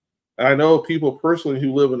I know people personally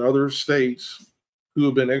who live in other states who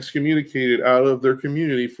have been excommunicated out of their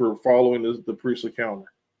community for following the priestly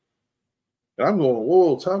counter. And I'm going,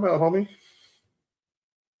 whoa, time out, homie.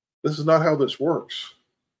 This is not how this works.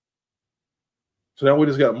 So now we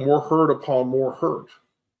just got more hurt upon more hurt.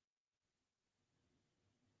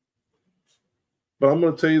 But I'm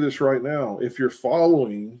going to tell you this right now. If you're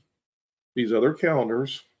following these other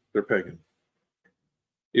calendars, they're pagan.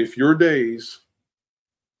 If your days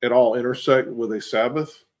at all intersect with a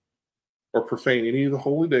Sabbath or profane any of the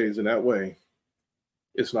holy days in that way,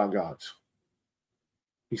 it's not God's.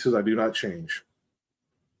 He says, I do not change.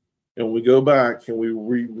 And we go back and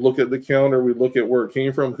we look at the calendar, we look at where it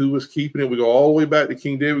came from, who was keeping it. We go all the way back to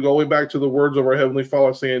King David, we go all the way back to the words of our Heavenly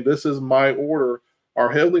Father saying, this is my order. Our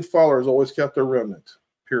Heavenly Father has always kept a remnant,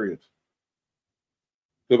 period.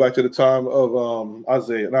 Go back to the time of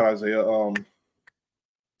Isaiah, not Isaiah, who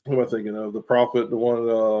am I thinking of? The prophet, the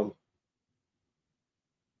one,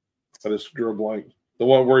 I just drew a blank. The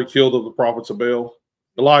one where he killed the prophets of Baal,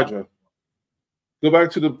 Elijah. Go back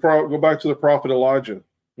to the prophet Elijah.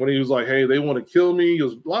 When he was like, hey, they want to kill me. He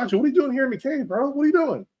goes, Elijah, what are you doing here in the cave, bro? What are you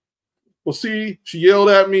doing? Well, see, she yelled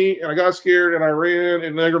at me, and I got scared, and I ran,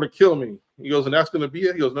 and they're going to kill me. He goes, and that's going to be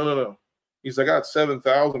it? He goes, no. He said, I got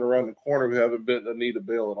 7,000 around the corner who haven't been in need of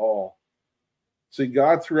Baal at all. See,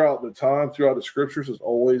 God throughout the scriptures has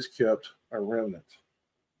always kept a remnant.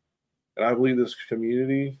 And I believe this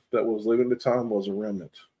community that was living at the time was a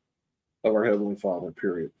remnant of our Heavenly Father,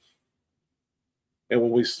 period. And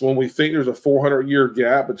when we think there's a 400-year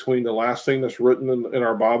gap between the last thing that's written in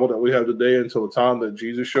our Bible that we have today until the time that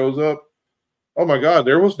Jesus shows up, oh my God,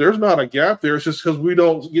 there's not a gap there. It's just because we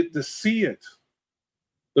don't get to see it.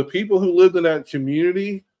 The people who lived in that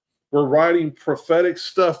community were writing prophetic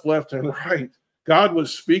stuff left and right. God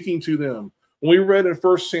was speaking to them. When we read in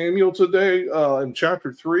 1 Samuel today, in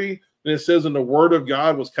chapter 3, and it says, and the word of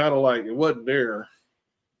God was kind of like, it wasn't there.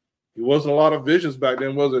 It wasn't a lot of visions back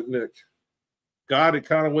then, was it, Nick? God had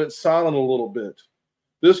kind of went silent a little bit.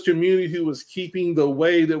 This community who was keeping the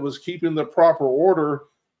way, that was keeping the proper order,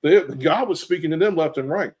 God was speaking to them left and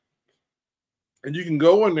right. And you can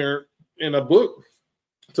go in there in a book.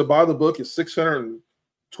 To buy the book is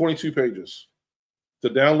 622 pages. To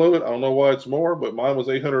download it, I don't know why it's more, but mine was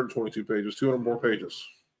 822 pages, 200 more pages.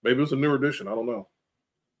 Maybe it's a newer edition. I don't know.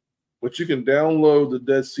 But you can download the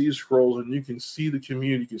Dead Sea Scrolls and you can see the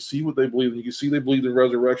community. You can see what they believe in. You can see they believe in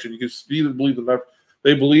resurrection. You can see they believe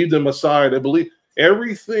in Messiah. They believe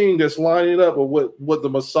everything that's lining up with what the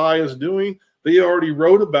Messiah is doing. They already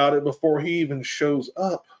wrote about it before he even shows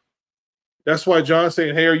up. That's why John's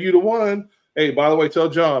saying, hey, are you the one? Hey, by the way, tell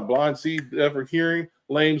John, blind see, deaf are hearing,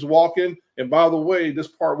 lame's walking. And by the way, this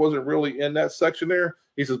part wasn't really in that section there.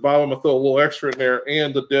 He says, by the way, I'm going to throw a little extra in there,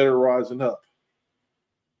 and the dead are rising up.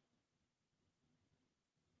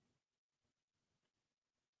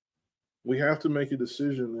 We have to make a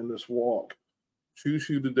decision in this walk. Choose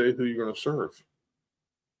you today who you're going to serve.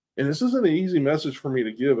 And this isn't an easy message for me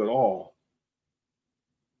to give at all.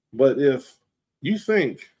 But if you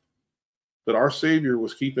think that our Savior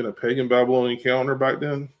was keeping a pagan Babylonian calendar back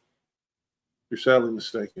then, you're sadly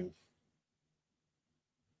mistaken.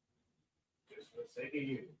 Just for the sake of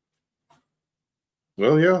you.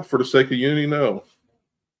 Well, yeah, for the sake of unity, no.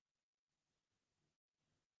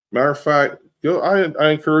 Matter of fact,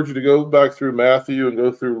 I encourage you to go back through Matthew and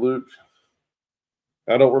go through Luke.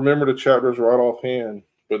 I don't remember the chapters right offhand,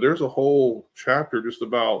 but there's a whole chapter just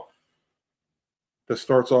about that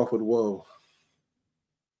starts off with woe.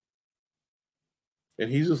 And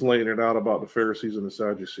he's just laying it out about the Pharisees and the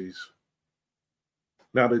Sadducees.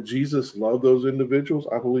 Now, did Jesus love those individuals?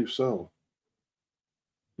 I believe so.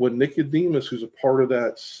 When Nicodemus, who's a part of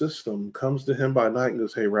that system, comes to him by night and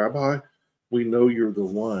goes, hey, Rabbi, we know you're the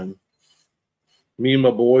one. Me and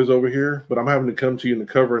my boys over here, but I'm having to come to you in the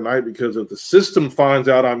cover of night because if the system finds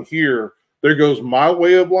out I'm here, there goes my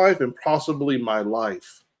way of life and possibly my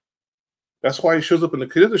life. That's why he shows up he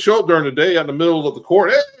doesn't show up during the day out in the middle of the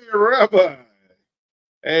court. Hey, Rabbi.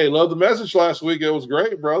 Hey, love the message last week. It was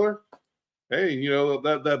great, brother. Hey, you know,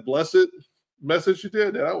 that blessed message you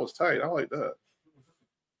did, that was tight. I like that.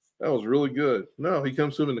 That was really good. No, he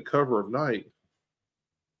comes to him in the cover of night.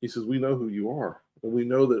 He says, we know who you are. And we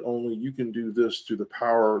know that only you can do this through the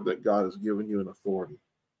power that God has given you in authority.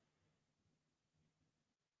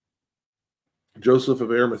 Joseph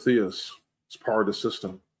of Arimathea is part of the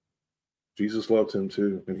system. Jesus loved him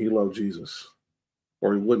too, and he loved Jesus.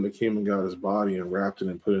 Or he wouldn't have came and got his body and wrapped it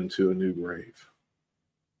and put it into a new grave.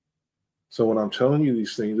 So when I'm telling you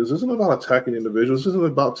these things, this isn't about attacking individuals. This isn't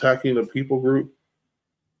about attacking a people group.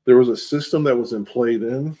 There was a system that was in play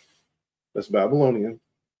then, that's Babylonian,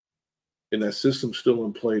 and that system's still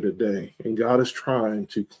in play today. And God is trying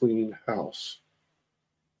to clean house.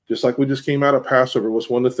 Just like we just came out of Passover. What's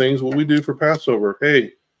one of the things what we do for Passover?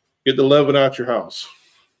 Hey, get the leaven out your house.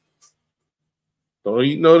 Don't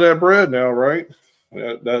eat none of that bread now, right?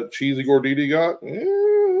 That cheesy gordita you got?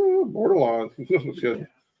 Borderline.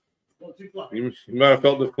 You might have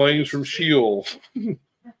felt the flames from Sheol.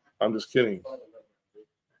 I'm just kidding.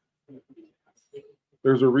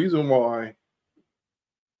 There's a reason why,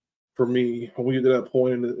 for me, when we get to that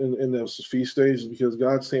point in those feast days, is because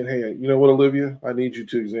God's saying, hey, you know what, Olivia? I need you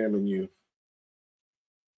to examine you.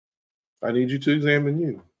 I need you to examine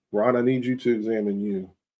you. Rod, I need you to examine you.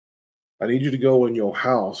 I need you to go in your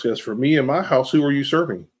house. Yes, for me and my house, who are you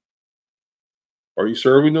serving? Are you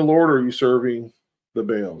serving the Lord or are you serving the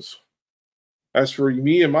Baals? As for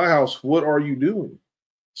me and my house, what are you doing?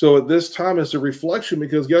 So at this time, it's a reflection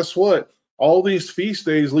because guess what? All these feast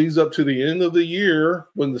days leads up to the end of the year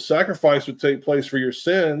when the sacrifice would take place for your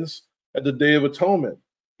sins at the Day of Atonement.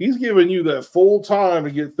 He's giving you that full time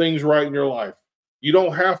to get things right in your life. You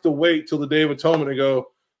don't have to wait till the Day of Atonement and go,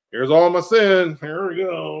 here's all my sin. Here we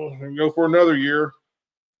go. And go for another year.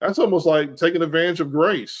 That's almost like taking advantage of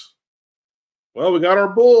grace. Well, we got our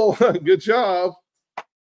bull. Good job.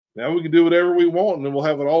 Now we can do whatever we want, and then we'll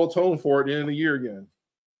have it all atoned for at the end of the year again.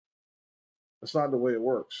 That's not the way it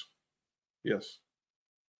works. Yes.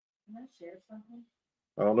 Can I share something?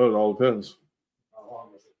 I don't know. It all depends. How long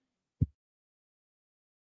is it?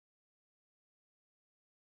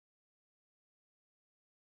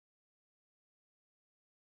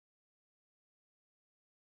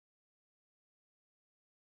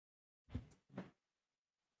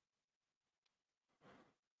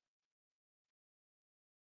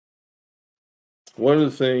 One of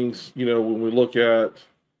the things, when we look at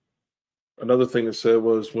another thing that said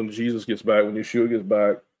was when Jesus gets back, when Yahshua gets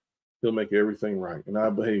back, he'll make everything right. And I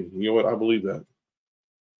believe, you know what? I believe that.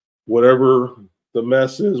 Whatever the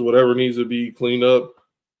mess is, whatever needs to be cleaned up,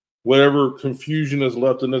 whatever confusion is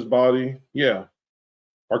left in this body, yeah,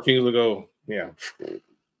 our kings will go, yeah.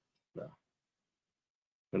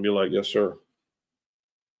 And be like, yes, sir.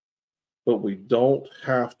 But we don't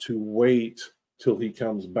have to wait till he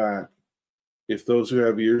comes back. If those who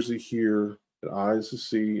have ears to hear, and eyes to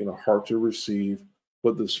see, and a heart to receive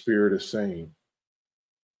what the Spirit is saying.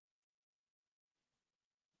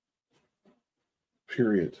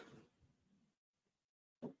 Period.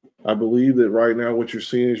 I believe that right now what you're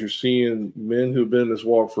seeing men who've been in this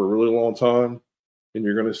walk for a really long time, and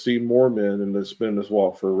you're going to see more men that's been in this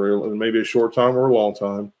walk for maybe a short time or a long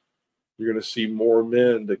time. You're going to see more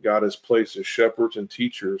men that God has placed as shepherds and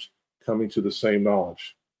teachers coming to the same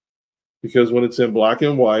knowledge. Because when it's in black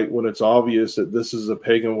and white, when it's obvious that this is a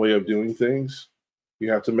pagan way of doing things,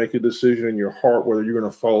 you have to make a decision in your heart whether you're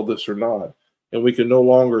going to follow this or not. And we can no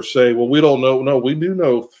longer say, well, we don't know. No, we do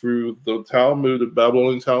know through the Talmud, the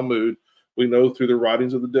Babylonian Talmud, we know through the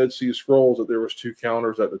writings of the Dead Sea Scrolls that there was 2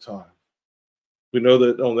 calendars at the time. We know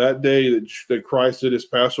that on that day that Christ did his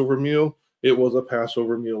Passover meal, It was a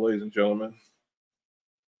Passover meal, ladies and gentlemen.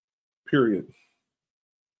 Period.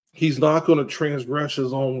 He's not going to transgress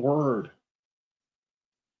his own word.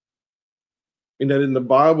 And that in the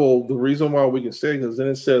Bible, the reason why we can say it, because then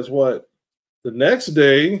it says what? The next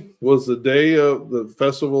day was the day of the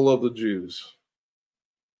festival of the Jews.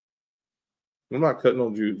 I'm not cutting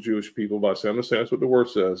on Jewish people by saying, I'm just saying that's what the word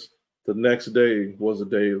says. The next day was the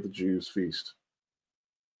day of the Jews' feast.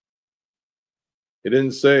 It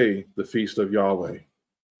didn't say the feast of Yahweh.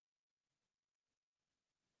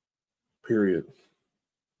 Period.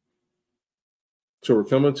 So we're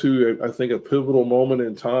coming to, I think, a pivotal moment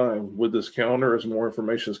in time with this calendar as more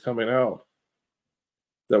information is coming out.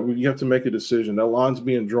 That we have to make a decision. That line's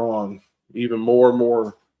being drawn even more and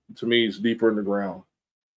more, to me, it's deeper in the ground.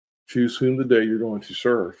 Choose whom today you're going to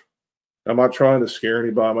serve. I'm not trying to scare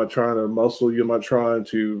anybody. I'm not trying to muscle you. I'm not trying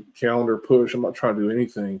to calendar push. I'm not trying to do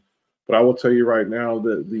anything. But I will tell you right now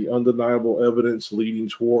that the undeniable evidence leading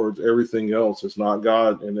towards everything else is not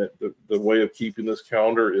God. And that the way of keeping this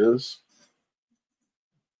calendar is,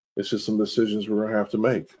 it's just some decisions we're going to have to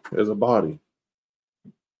make as a body.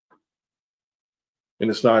 And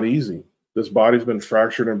it's not easy. This body's been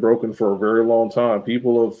fractured and broken for a very long time.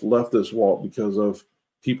 People have left this walk because of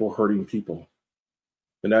people hurting people.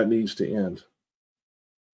 And that needs to end.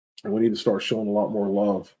 And we need to start showing a lot more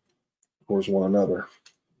love towards one another.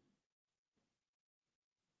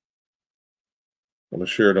 I'm going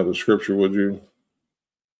to share another scripture with you.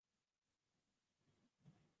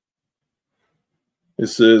 It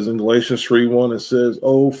says in Galatians 3:1, it says,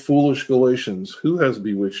 "O foolish Galatians, who has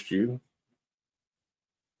bewitched you?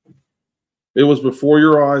 It was before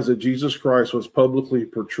your eyes that Jesus Christ was publicly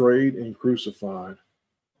portrayed and crucified.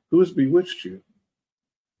 Who has bewitched you?"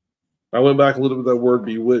 I went back a little bit to that word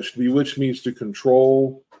bewitched. Bewitched means to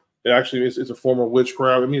control. It actually is, it's a form of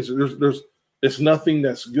witchcraft. It means it's nothing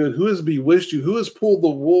that's good. Who has bewitched you? Who has pulled the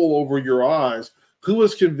wool over your eyes? Who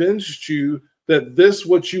has convinced you that this,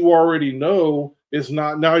 what you already know, is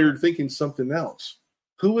not, now you're thinking something else?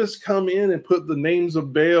 Who has come in and put the names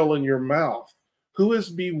of Baal in your mouth? Who has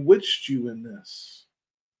bewitched you in this?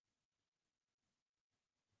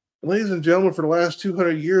 Ladies and gentlemen, for the last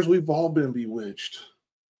 200 years, we've all been bewitched.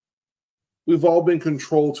 We've all been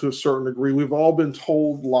controlled to a certain degree. We've all been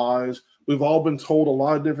told lies. We've all been told a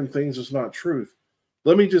lot of different things that's not truth.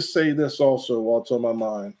 Let me just say this also while it's on my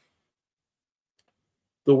mind.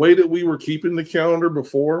 The way that we were keeping the calendar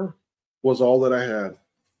before was all that I had.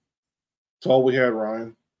 It's all we had,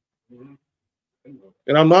 Ryan.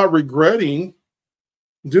 And I'm not regretting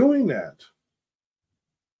doing that.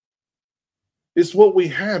 It's what we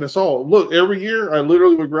had. It's all. Look, every year I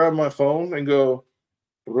literally would grab my phone and go,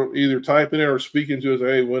 either typing it or speaking to us,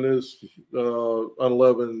 hey, when is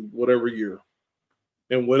unleavened, whatever year.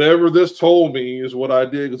 And whatever this told me is what I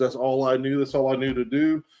did, because that's all I knew. That's all I knew to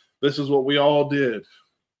do. This is what we all did.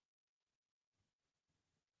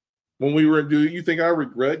 When we were doing, you think I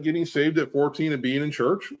regret getting saved at 14 and being in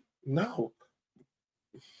church? No.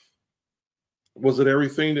 Was it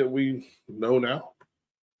everything that we know now?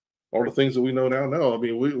 All the things that we know now? No. I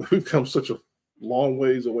mean, we've come such a long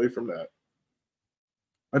ways away from that.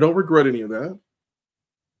 I don't regret any of that.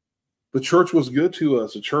 The church was good to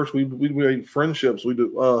us. The church, we made friendships. We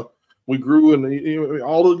grew in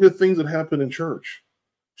all the good things that happened in church.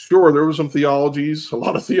 Sure, there were some theologies, a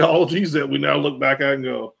lot of theologies that we now look back at and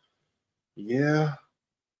go, yeah.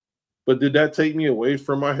 But did that take me away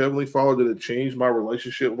from my Heavenly Father? Did it change my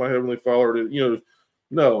relationship with my Heavenly Father?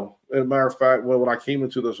 No. As a matter of fact, when I came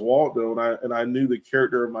into this walk, though, and I knew the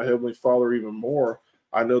character of my Heavenly Father even more,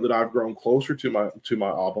 I know that I've grown closer to my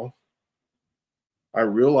Abba. I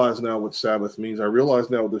realize now what Sabbath means. I realize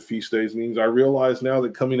now what the feast days means. I realize now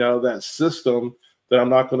that coming out of that system that I'm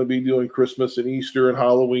not going to be doing Christmas and Easter and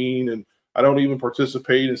Halloween, and I don't even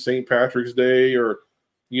participate in St. Patrick's Day or,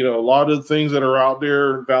 a lot of the things that are out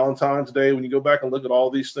there, Valentine's Day. When you go back and look at all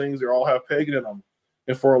these things, they all have pagan in them.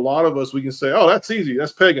 And for a lot of us, we can say, oh, that's easy.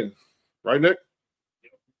 That's pagan. Right, Nick?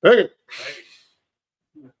 Pagan.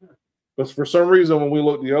 But for some reason, when we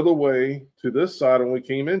looked the other way to this side and we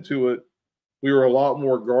came into it, we were a lot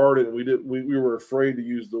more guarded. We were afraid to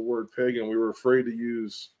use the word pagan. We were afraid to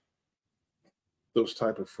use those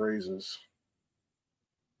type of phrases.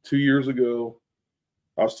 2 years ago,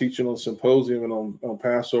 I was teaching on symposium and on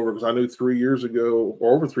Passover, because I knew 3 years ago,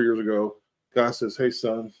 or over 3 years ago, God says, hey,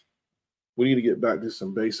 son, we need to get back to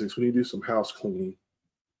some basics. We need to do some house cleaning.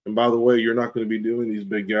 And by the way, you're not going to be doing these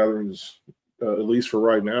big gatherings, at least for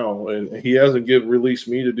right now. And he hasn't released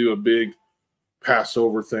me to do a big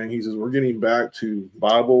Passover thing. He says, we're getting back to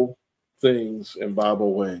Bible things and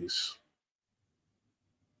Bible ways.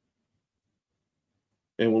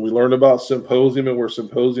 And when we learned about symposium and where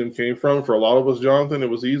symposium came from, for a lot of us, Jonathan, it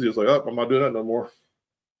was easy. It's like, oh, I'm not doing that no more.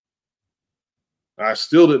 I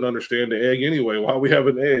still didn't understand the egg anyway. Why we have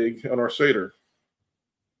an egg on our Seder?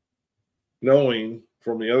 Knowing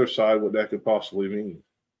from the other side what that could possibly mean.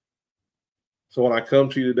 So when I come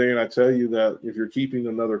to you today and I tell you that if you're keeping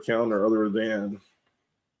another calendar other than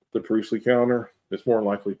the priestly calendar, it's more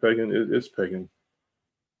likely pagan. It's pagan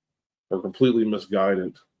or completely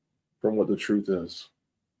misguided from what the truth is.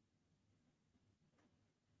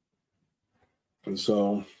 And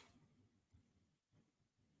so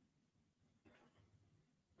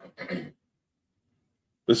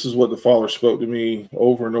this is what the Father spoke to me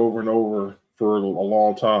over and over and over for a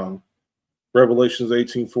long time. Revelations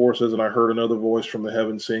 18:4 says, and I heard another voice from the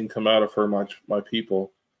heavens saying, come out of her, my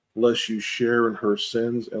people, lest you share in her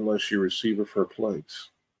sins, unless you receive of her plagues.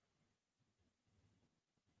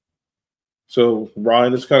 So,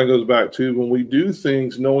 Ryan, this kind of goes back to when we do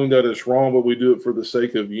things knowing that it's wrong, but we do it for the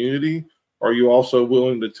sake of unity, are you also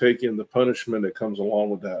willing to take in the punishment that comes along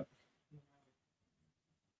with that?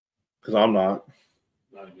 Because I'm not.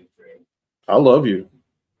 I love you,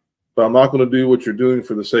 but I'm not going to do what you're doing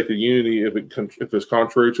for the sake of unity if it's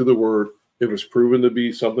contrary to the word, if it's proven to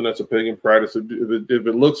be something that's a pagan practice, if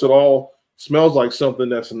it looks at all, smells like something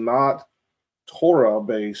that's not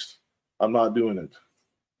Torah-based, I'm not doing it.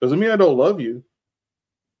 Doesn't mean I don't love you.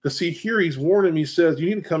 Because see, here he's warning me, he says, you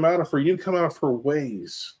need to come out of her. You need to come out of her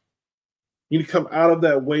ways. You need to come out of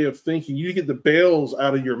that way of thinking. You need to get the bales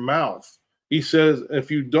out of your mouth. He says,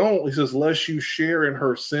 if you don't, he says, lest you share in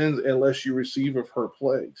her sins, unless you receive of her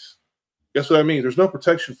plagues. Guess what I mean? There's no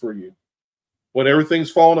protection for you. When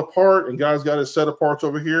everything's falling apart and God's got his set aparts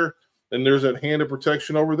over here, and there's a hand of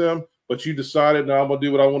protection over them, but you decided, now I'm going to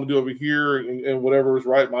do what I want to do over here and whatever is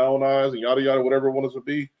right in my own eyes and yada, yada, whatever it wants to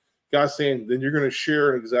be. God's saying, then you're going to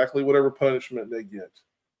share in exactly whatever punishment they get.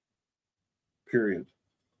 Period.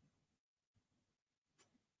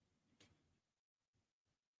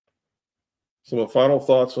 So my final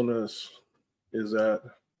thoughts on this is that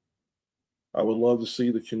I would love to see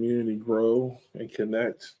the community grow and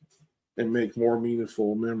connect and make more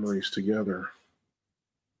meaningful memories together.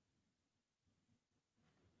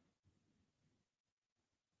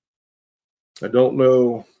 I don't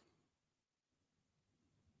know.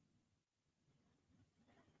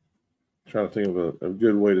 I'm trying to think of a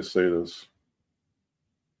good way to say this.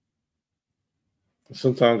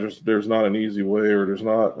 Sometimes there's not an easy way, or there's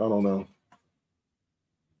not, I don't know.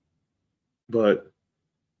 But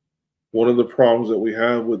one of the problems that we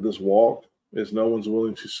have with this walk is no one's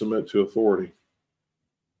willing to submit to authority.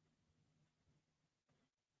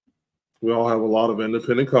 We all have a lot of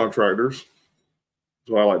independent contractors,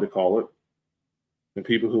 that's what I like to call it, and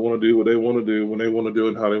people who want to do what they want to do, when they want to do it,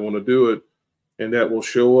 and how they want to do it, and that will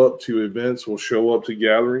show up to events, will show up to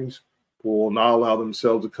gatherings, will not allow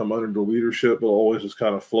themselves to come under the leadership, will always just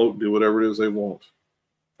kind of float and do whatever it is they want.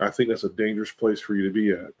 I think that's a dangerous place for you to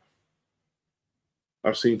be at.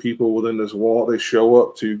 I've seen people within this wall, they show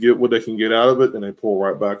up to get what they can get out of it, and they pull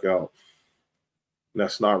right back out. And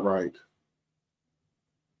that's not right.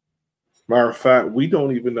 Matter of fact, we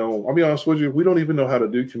don't even know, I'll be honest with you, we don't even know how to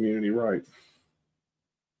do community right.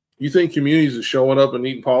 You think community is showing up and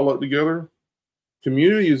eating potluck together?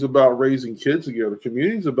 Community is about raising kids together.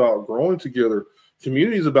 Community is about growing together.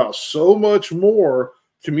 Community is about so much more.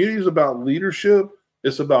 Community is about leadership.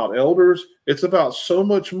 It's about elders. It's about so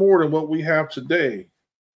much more than what we have today.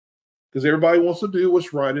 Because everybody wants to do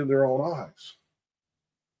what's right in their own eyes.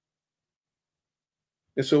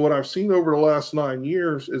 And so what I've seen over the last 9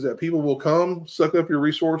 years is that people will come, suck up your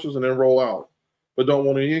resources, and then roll out. But don't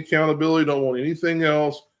want any accountability, don't want anything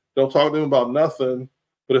else. Don't talk to them about nothing.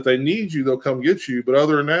 But if they need you, they'll come get you. But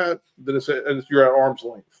other than that, then you're at arm's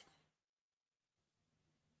length.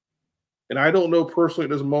 And I don't know personally at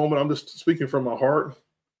this moment, I'm just speaking from my heart,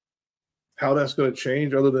 how that's going to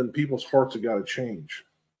change, other than people's hearts have got to change.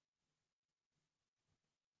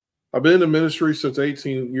 I've been in the ministry since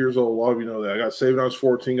 18 years old. A lot of you know that. I got saved when I was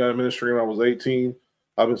 14, got in ministry when I was 18.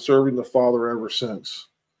 I've been serving the Father ever since.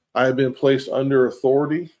 I have been placed under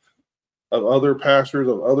authority of other pastors,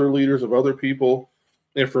 of other leaders, of other people.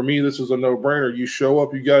 And for me, this is a no-brainer. You show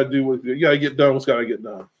up, you got to do what you got to get done. What's got to get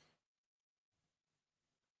done?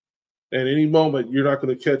 And any moment, you're not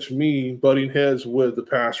going to catch me butting heads with the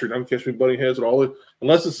pastor. You're not going to catch me butting heads with all it,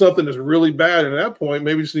 unless it's something that's really bad. And at that point,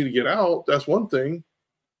 maybe you just need to get out. That's one thing.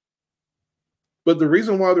 But the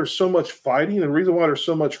reason why there's so much fighting, and the reason why there's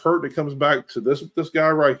so much hurt that comes back to this guy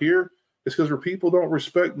right here, is because people don't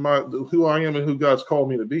respect who I am and who God's called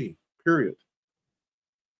me to be. Period.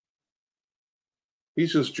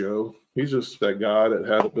 He's just Joe. He's just that guy that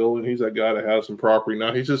had a building. He's that guy that has some property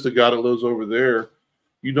now. He's just the guy that lives over there.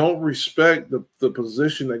 You don't respect the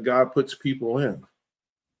position that God puts people in.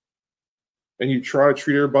 And you try to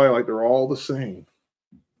treat everybody like they're all the same.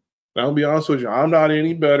 Now, I'll be honest with you, I'm not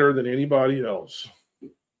any better than anybody else.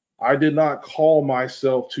 I did not call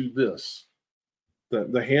myself to this.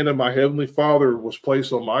 The hand of my Heavenly Father was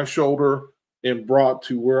placed on my shoulder and brought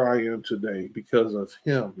to where I am today because of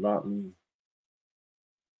Him, not me.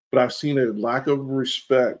 But I've seen a lack of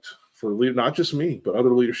respect for not just me, but other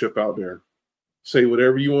leadership out there. Say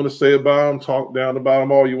whatever you want to say about them, talk down about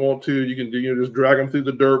them all you want to. You can do, just drag them through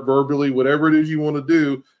the dirt verbally, whatever it is you want to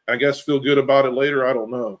do. I guess feel good about it later. I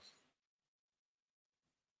don't know.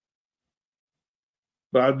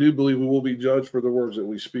 But I do believe we will be judged for the words that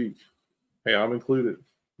we speak. Hey, I'm included.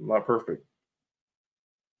 I'm not perfect.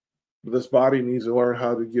 But this body needs to learn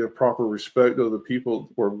how to give proper respect to the people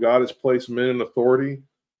where God has placed men in authority.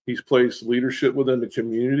 He's placed leadership within the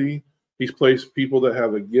community. He's placed people that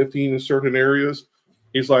have a gifting in certain areas.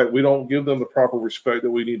 He's like, we don't give them the proper respect that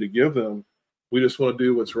we need to give them. We just want to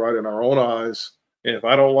do what's right in our own eyes. And if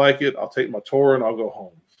I don't like it, I'll take my Torah and I'll go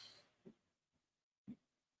home.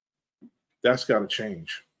 That's got to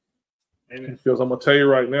change. Amen. Because I'm going to tell you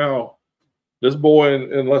right now, this boy,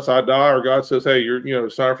 unless I die or God says, hey,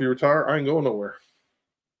 it's time for you to retire, I ain't going nowhere.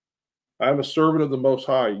 I'm a servant of the Most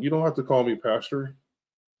High. You don't have to call me pastor.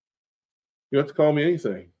 You don't have to call me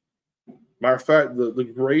anything. Matter of fact,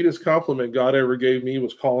 the greatest compliment God ever gave me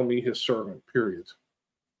was calling me His servant, period.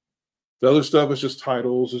 The other stuff is just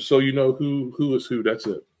titles, and so you know who is who. That's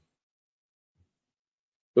it.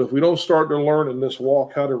 But if we don't start to learn in this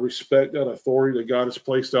walk how to respect that authority that God has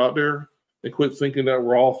placed out there, and quit thinking that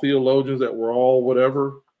we're all theologians, that we're all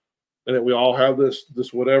whatever, and that we all have this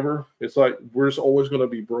whatever, it's like we're just always going to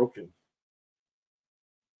be broken.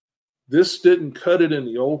 This didn't cut it in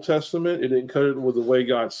the Old Testament. It didn't cut it with the way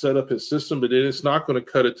God set up His system, but it's not going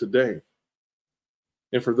to cut it today.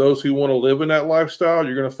 And for those who want to live in that lifestyle,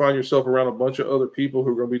 you're going to find yourself around a bunch of other people who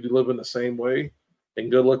are going to be living the same way,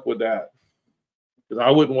 and good luck with that. Because I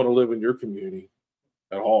wouldn't want to live in your community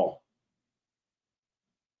at all.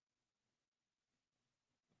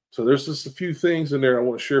 So there's just a few things in there I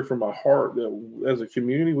want to share from my heart that as a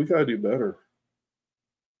community, we got to do better.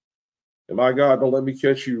 And my God, don't let me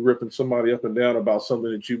catch you ripping somebody up and down about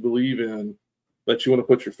something that you believe in, that you want to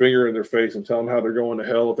put your finger in their face and tell them how they're going to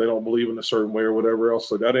hell if they don't believe in a certain way or whatever else.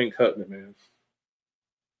 So that ain't cutting it, man.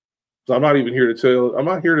 So I'm not even here I'm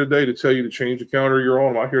not here today to tell you to change the counter you're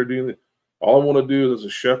on. I'm not here to do that. All I want to do as a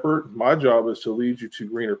shepherd, my job is to lead you to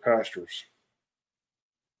greener pastures.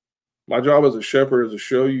 My job as a shepherd is to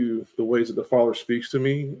show you the ways that the Father speaks to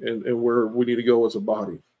me and where we need to go as a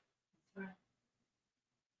body.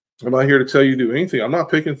 I'm not here to tell you to do anything. I'm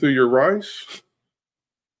not picking through your rice.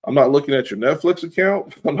 I'm not looking at your Netflix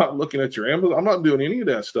account. I'm not looking at your Amazon. I'm not doing any of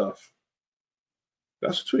that stuff.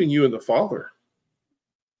 That's between you and the Father.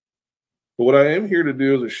 But what I am here to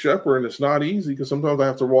do as a shepherd, and it's not easy because sometimes I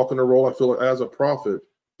have to walk in the role I feel as a prophet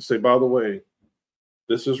to say, by the way,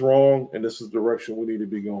 this is wrong and this is the direction we need to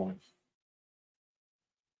be going.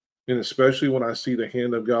 And especially when I see the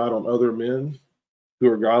hand of God on other men who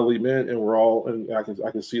are godly men, and I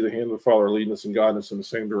can see the hand of the Father leading us and guiding us in the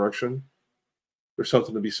same direction. There's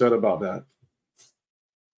something to be said about that.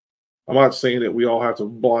 I'm not saying that we all have to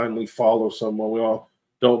blindly follow someone. We all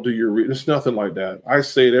don't do your it's nothing like that. I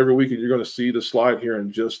say it every week, and you're going to see the slide here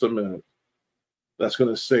in just a minute. That's going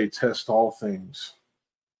to say test all things.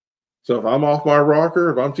 So if I'm off my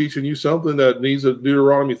rocker, if I'm teaching you something that needs a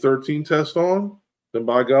Deuteronomy 13 test on, then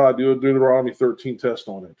by God, do a Deuteronomy 13 test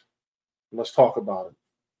on it. And let's talk about it.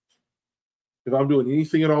 If I'm doing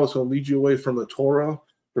anything at all that's going to lead you away from the Torah,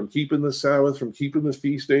 from keeping the Sabbath, from keeping the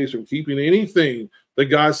feast days, from keeping anything that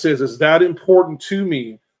God says is that important to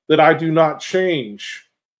me that I do not change.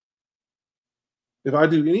 If I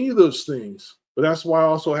do any of those things, but that's why I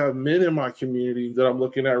also have men in my community that I'm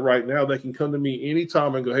looking at right now that can come to me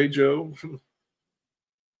anytime and go, hey, Joe,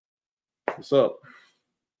 what's up?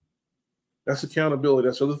 That's accountability.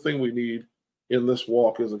 That's the other thing we need in this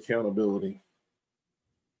walk is accountability.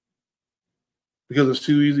 Because it's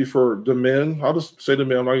too easy for the men. I'll just say to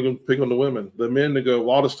men, I'm not even going to pick on the women. The men to go,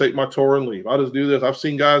 well, I'll just take my Torah and leave. I'll just do this. I've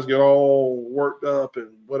seen guys get all worked up and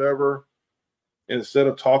whatever. And instead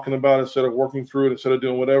of talking about it, instead of working through it, instead of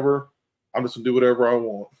doing whatever, I'm just going to do whatever I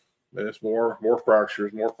want. And it's more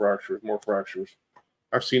fractures, more fractures, more fractures.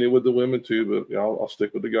 I've seen it with the women too, but I'll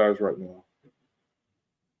stick with the guys right now.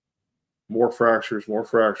 More fractures, more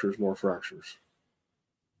fractures, more fractures.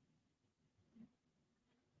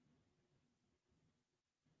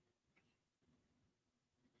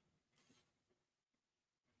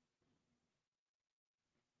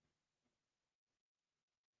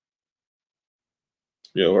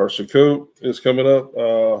 Our Sukkot is coming up.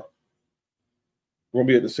 We're going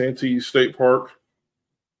to be at the Santee State Park,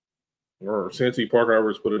 or Santee Park,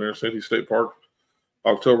 however it's put in there, Santee State Park,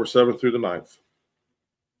 October 7th through the 9th.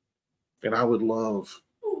 And I would love,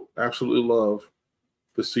 absolutely love,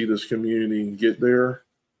 to see this community get there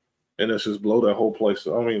and let's just blow that whole place.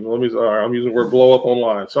 I mean, I'm using the word blow up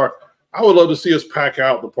online. Sorry. I would love to see us pack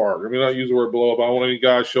out the park. I mean, not use the word blow up. I don't want any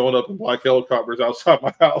guys showing up in black helicopters outside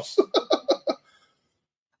my house.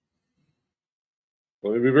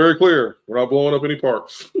 Let me be very clear. We're not blowing up any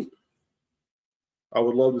parks. I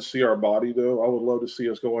would love to see our body, though. I would love to see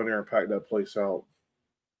us go in there and pack that place out.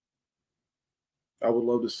 I would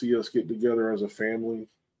love to see us get together as a family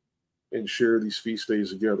and share these feast days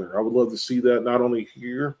together. I would love to see that not only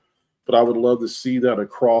here, but I would love to see that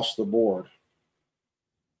across the board.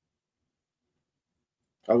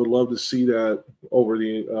 I would love to see that over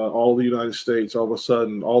all the United States. All of a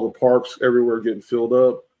sudden, all the parks everywhere getting filled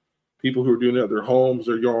up. People who are doing it at their homes,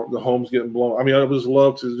 the homes getting blown. I mean, I would just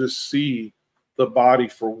love to just see the body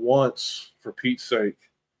for once, for Pete's sake,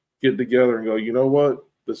 get together and go, you know what?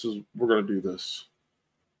 We're going to do this.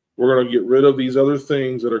 We're going to get rid of these other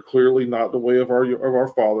things that are clearly not the way of our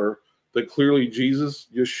Father, that clearly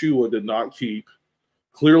Yahshua did not keep.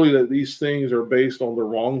 Clearly that these things are based on the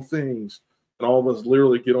wrong things, and all of us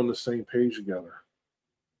literally get on the same page together.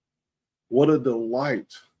 What a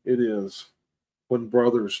delight it is when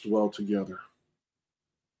brothers dwell together.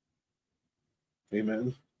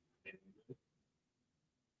 Amen.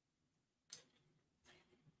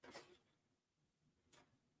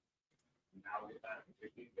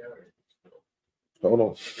 Hold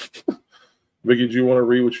on. Vicky, do you want to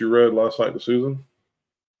read what you read last night to Susan? Is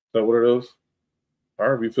that what it is? All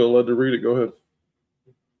right, if you feel led to read it, go ahead.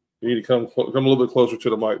 You need to come a little bit closer to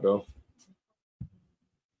the mic, though.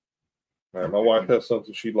 All right, my wife has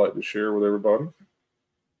something she'd like to share with everybody.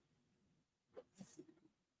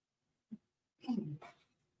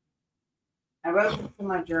 I wrote this in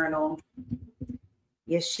my journal.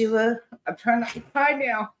 Yahshua, I'm trying not to cry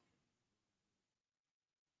now.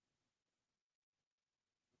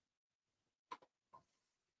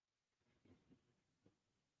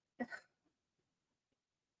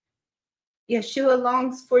 Yahshua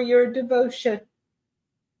longs for your devotion.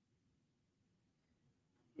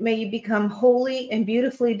 May you become holy and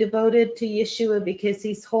beautifully devoted to Yahshua because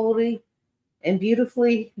he's holy and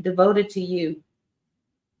beautifully devoted to you.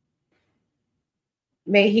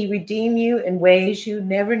 May he redeem you in ways you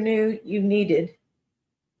never knew you needed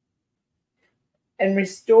and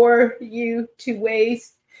restore you to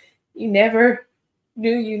ways you never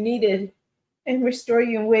knew you needed and restore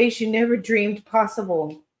you in ways you never dreamed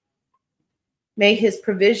possible. May his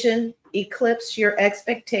provision eclipse your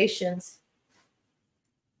expectations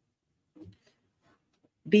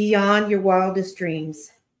beyond your wildest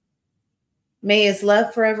dreams. May his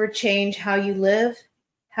love forever change how you live,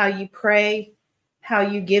 how you pray, how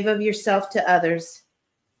you give of yourself to others.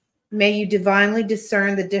 May you divinely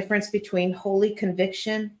discern the difference between holy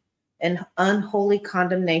conviction and unholy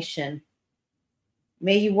condemnation.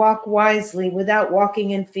 May you walk wisely without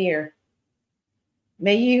walking in fear.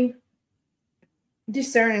 May you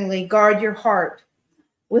discerningly guard your heart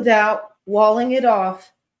without walling it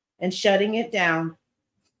off and shutting it down.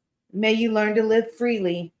 May you learn to live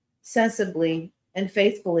freely, sensibly, and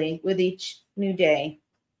faithfully with each new day.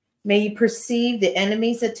 May you perceive the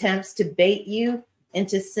enemy's attempts to bait you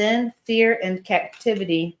into sin, fear, and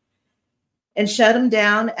captivity and shut them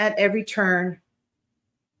down at every turn.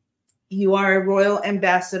 You are a royal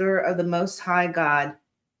ambassador of the Most High God.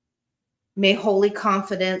 May holy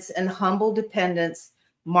confidence and humble dependence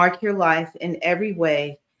mark your life in every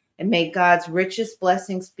way, and may God's richest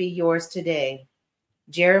blessings be yours today.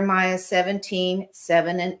 Jeremiah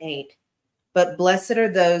 17:7-8. But blessed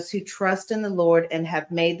are those who trust in the Lord and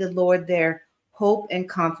have made the Lord their hope and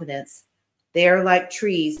confidence. They are like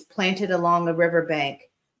trees planted along a riverbank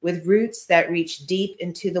with roots that reach deep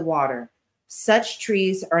into the water. Such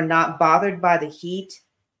trees are not bothered by the heat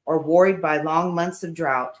or worried by long months of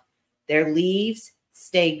drought. Their leaves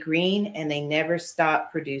stay green and they never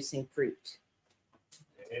stop producing fruit.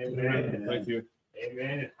 Amen. Thank you.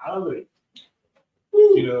 Amen. Hallelujah.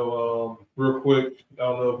 Real quick, I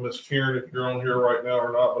don't know if Miss Karen, if you're on here right now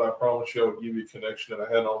or not, but I promise you I'll give you a connection. And I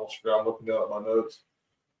had almost forgot looking down at my notes.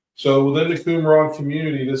 So within the Qumran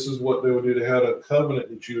community, this is what they would do. They had a covenant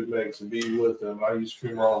that you would make to be with them. I use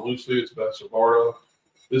Qumran loosely. It's Bessavardo.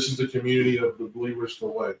 This is the community of the believers the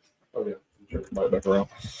way. Oh, yeah. Turn the mic back around.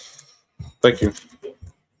 Thank you.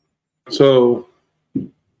 So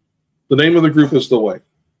the name of the group is the way.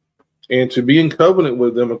 And to be in covenant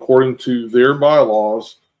with them according to their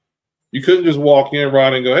bylaws, You couldn't just walk in,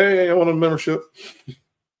 Ryan, and go, hey, I want a membership.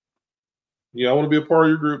 Yeah, I want to be a part of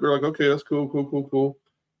your group. They're like, okay, that's cool.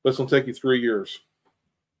 But it's going to take you 3 years.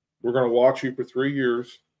 We're going to watch you for 3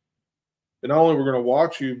 years. And not only we're going to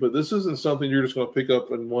watch you, but this isn't something you're just going to pick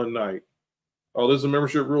up in one night. Oh, this is a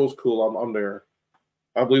membership rules. Cool, I'm there.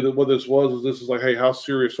 I believe that what this is like, hey, how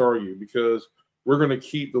serious are you? Because we're going to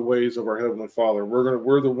keep the ways of our Heavenly Father.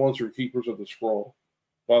 We're the ones who are keepers of the scroll.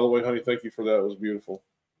 By the way, honey, thank you for that. It was beautiful.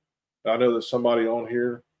 I know that somebody on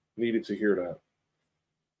here needed to hear that.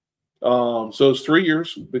 So it's 3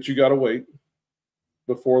 years that you got to wait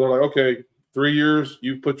before they're like, okay, 3 years,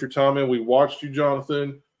 you've put your time in. We watched you,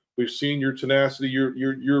 Jonathan. We've seen your tenacity.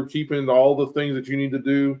 You're keeping all the things that you need to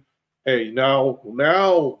do. Hey, now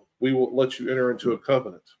we will let you enter into a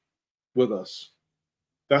covenant with us.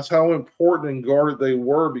 That's how important and guarded they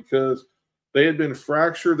were, because they had been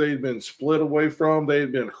fractured. They had been split away from. They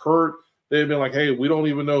had been hurt. They had been like, hey, we don't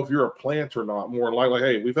even know if you're a plant or not. More like,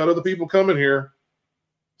 hey, we've had other people coming here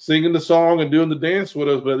singing the song and doing the dance with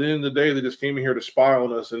us, but at the end of the day, they just came in here to spy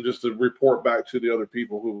on us and just to report back to the other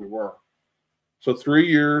people who we were. So 3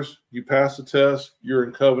 years, you pass the test, you're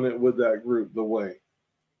in covenant with that group, the way.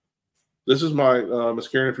 This is my, Miss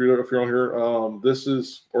Karen, if you're on here, this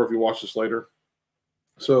is, or if you watch this later.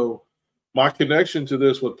 So my connection to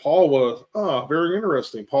this with Paul was, very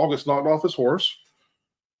interesting. Paul gets knocked off his horse.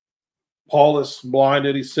 Paul is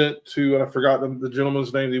blinded. He's sent to, and I forgot the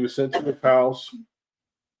gentleman's name, he was sent to his house.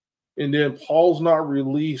 And then Paul's not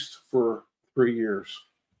released for 3 years.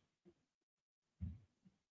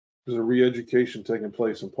 There's a re-education taking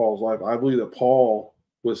place in Paul's life. I believe that Paul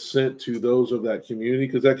was sent to those of that community,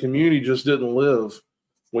 because that community just didn't live.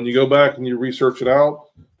 When you go back and you research it out,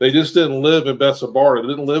 they just didn't live in Bethabara. They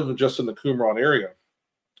didn't live just in the Qumran area.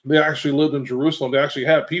 They actually lived in Jerusalem. They actually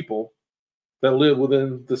had people that lived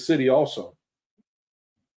within the city also.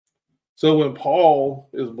 So when Paul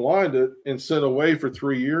is blinded and sent away for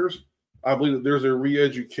 3 years, I believe that there's a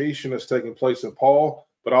re-education that's taking place in Paul,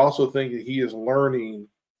 but I also think that he is learning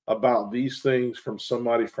about these things from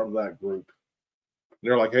somebody from that group.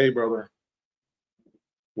 And they're like, hey, brother,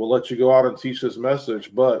 we'll let you go out and teach this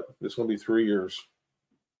message, but it's going to be 3 years.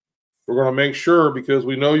 We're going to make sure, because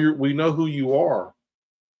we know who you are.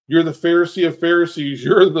 You're the Pharisee of Pharisees.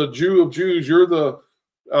 You're the Jew of Jews. You're the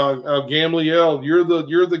Gamaliel. You're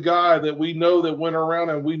the guy that we know that went around,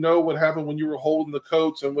 and we know what happened when you were holding the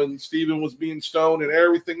coats and when Stephen was being stoned and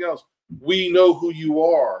everything else. We know who you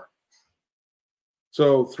are.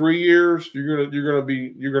 So 3 years, you're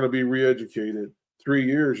gonna be re-educated. 3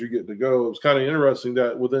 years, you get to go. It was kind of interesting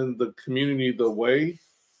that within the community, the way,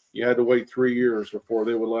 you had to wait 3 years before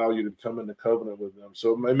they would allow you to come into covenant with them.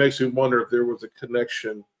 So it makes me wonder if there was a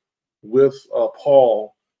connection with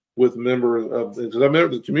Paul with members of, because I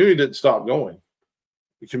remember the community didn't stop going.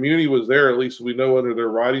 The community was there, at least we know, under their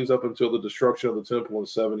writings up until the destruction of the temple in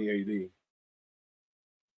 70 AD.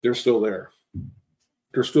 They're still there.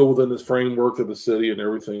 They're still within this framework of the city and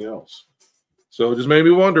everything else. So it just made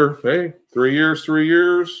me wonder, hey, 3 years,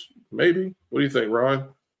 maybe. What do you think, Ryan?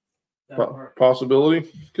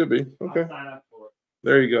 Possibility? Could be. Okay.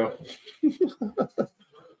 There you go.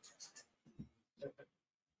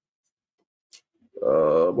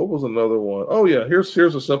 What was another one? Oh yeah, here's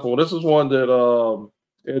a simple one. This is one that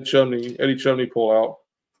Eddie Chumney pulled out.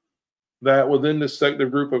 That within this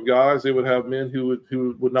sective group of guys, they would have men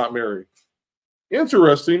who would not marry.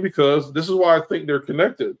 Interesting, because this is why I think they're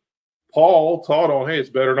connected. Paul taught on, hey, it's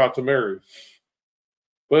better not to marry.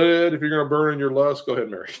 But if you're going to burn in your lust, go ahead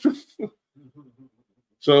and marry.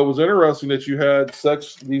 So it was interesting that you had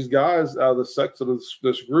these guys out of the sex of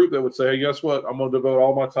this group that would say, hey, guess what? I'm going to devote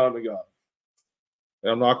all my time to God.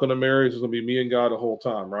 And I'm not going to marry. It's going to be me and God the whole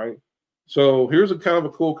time, right? So here's a kind of a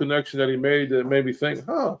cool connection that he made that made me think,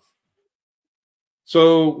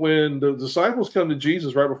 So when the disciples come to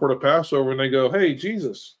Jesus right before the Passover and they go, hey,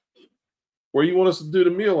 Jesus, where you want us to do the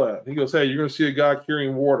meal at? He goes, hey, you're going to see a guy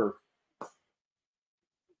carrying water.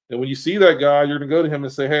 And when you see that guy, you're going to go to him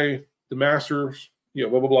and say, hey, the master's, blah,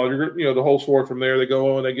 blah, blah. You're, the whole story from there. They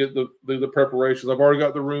go and they get the preparations. I've already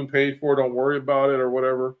got the room paid for. Don't worry about it or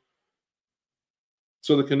whatever.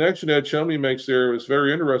 So the connection that Chumney makes there is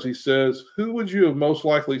very interesting. He says, who would you have most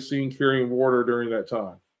likely seen carrying water during that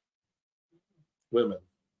time? Women.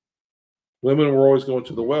 Women were always going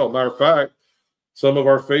to the well. Matter of fact, some of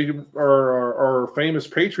our famous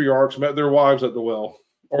patriarchs met their wives at the well,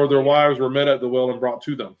 or their wives were met at the well and brought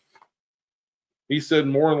to them. He said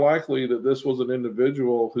more than likely that this was an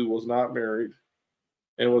individual who was not married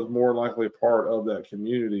and was more than likely a part of that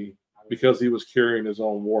community because he was carrying his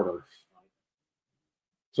own water.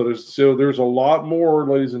 So there's a lot more,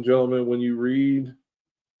 ladies and gentlemen, when you read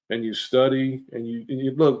and you study and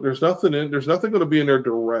you look, there's nothing going to be in there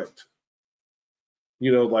direct,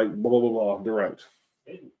 like blah, blah, blah, direct.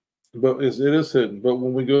 But it is hidden. But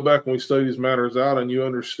when we go back and we study these matters out and you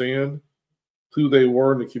understand who they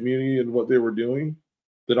were in the community and what they were doing,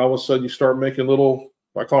 then all of a sudden you start making little,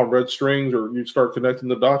 I call them red strings, or you start connecting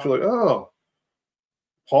the dots. You're like, oh,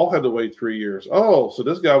 Paul had to wait 3 years. Oh, so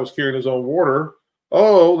this guy was carrying his own water.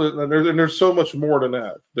 Oh, and there's so much more than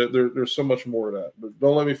that. There's so much more to that. But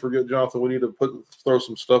don't let me forget, Jonathan, we need to throw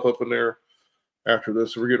some stuff up in there after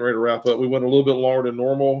this. So we're getting ready to wrap up. We went a little bit longer than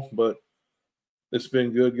normal, but it's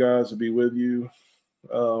been good, guys, to be with you.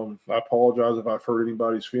 I apologize if I've hurt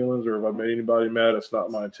anybody's feelings or if I made anybody mad. It's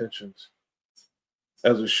not my intentions.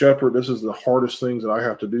 As a shepherd, this is the hardest things that I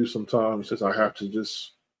have to do sometimes, since I have to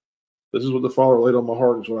this is what the Father laid on my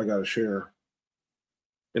heart, is what I got to share.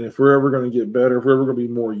 And if we're ever going to get better, if we're ever going to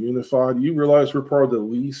be more unified, you realize we're part of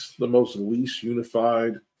the most least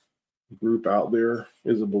unified group out there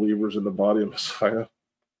is the believers in the body of Messiah.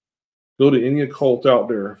 Go to any occult out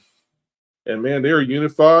there, and man, they're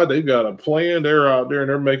unified. They've got a plan. They're out there and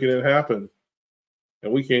they're making it happen.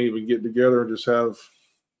 And we can't even get together and just have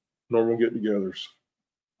normal get-togethers.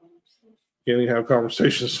 Can't even have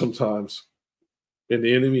conversations sometimes. And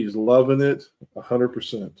the enemy is loving it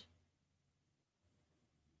 100%.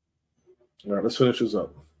 All right, let's finish this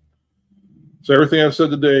up. So everything I've said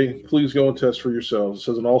today, please go and test for yourselves. It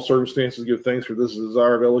says, in all circumstances, give thanks, for this is the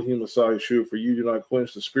desire of Elohim, Messiah, Yahshua. For you do not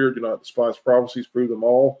quench the spirit, do not despise prophecies, prove them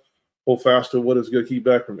all. Hold fast to what is good, keep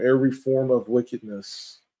back from every form of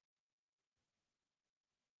wickedness.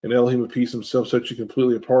 And Elohim of peace himself set you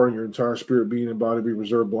completely apart, and your entire spirit, being and body be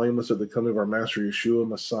reserved blameless at the coming of our Master Yahshua,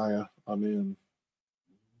 Messiah. Amen.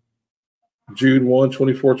 Jude 1,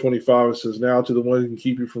 24, 25, it says, now to the one who can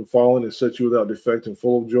keep you from falling and set you without defect and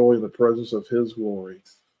full of joy in the presence of his glory.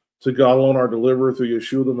 To God alone, our deliverer, through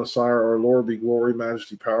Yeshua the Messiah, our Lord, be glory,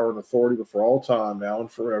 majesty, power, and authority, but for all time, now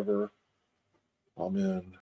and forever. Amen.